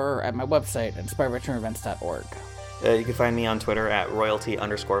or at my website, inspiredbytrumevents.org. You can find me on Twitter at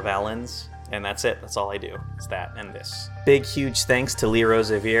royalty_valens. And that's it. That's all I do. It's that and this. Big, huge thanks to Lee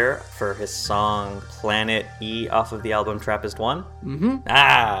Rosevere for his song Planet E off of the album Trappist 1.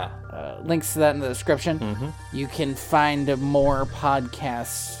 Links to that in the description. You can find more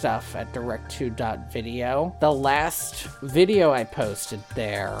podcast stuff at direct2.video. The last video I posted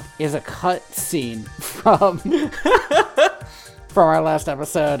there is a cut scene from our last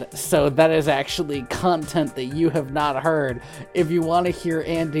episode, so that is actually content that you have not heard. If you want to hear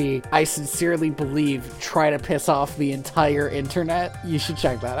Andy, I sincerely believe, try to piss off the entire internet, you should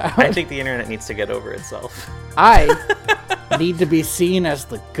check that out. I think the internet needs to get over itself. I need to be seen as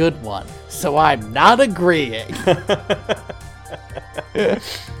the good one, so I'm not agreeing.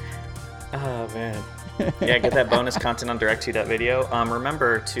 Oh, man. Yeah, get that bonus content on direct2.video.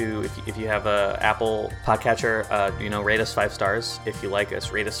 Remember to, if you have a Apple podcatcher, rate us 5 stars if you like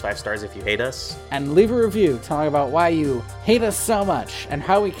us. Rate us 5 stars if you hate us. And leave a review telling about why you hate us so much and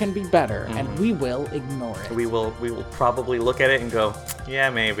how we can be better, and we will ignore it. We will probably look at it and go,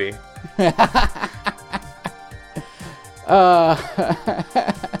 yeah, maybe.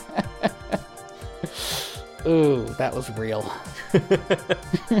 Ooh, that was real.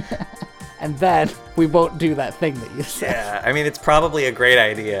 And then we won't do that thing that you said. Yeah, I mean, it's probably a great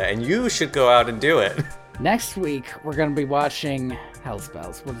idea, and you should go out and do it. Next week, we're going to be watching Hell's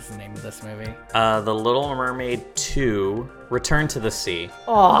Bells. What is the name of this movie? The Little Mermaid 2, Return to the Sea.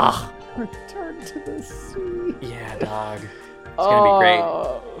 Oh, Return to the Sea. Yeah, dog. It's going to be great.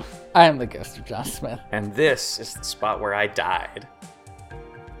 I am the ghost of John Smith. And this is the spot where I died.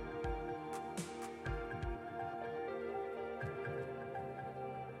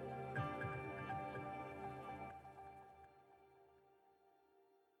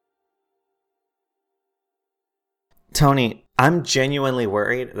 Tony, I'm genuinely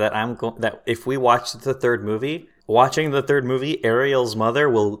worried that that if we watch the third movie, Ariel's mother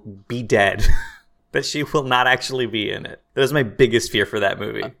will be dead. That she will not actually be in it. That is my biggest fear for that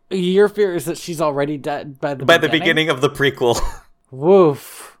movie. Your fear is that she's already dead by the beginning of the prequel.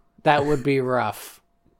 Woof. That would be rough.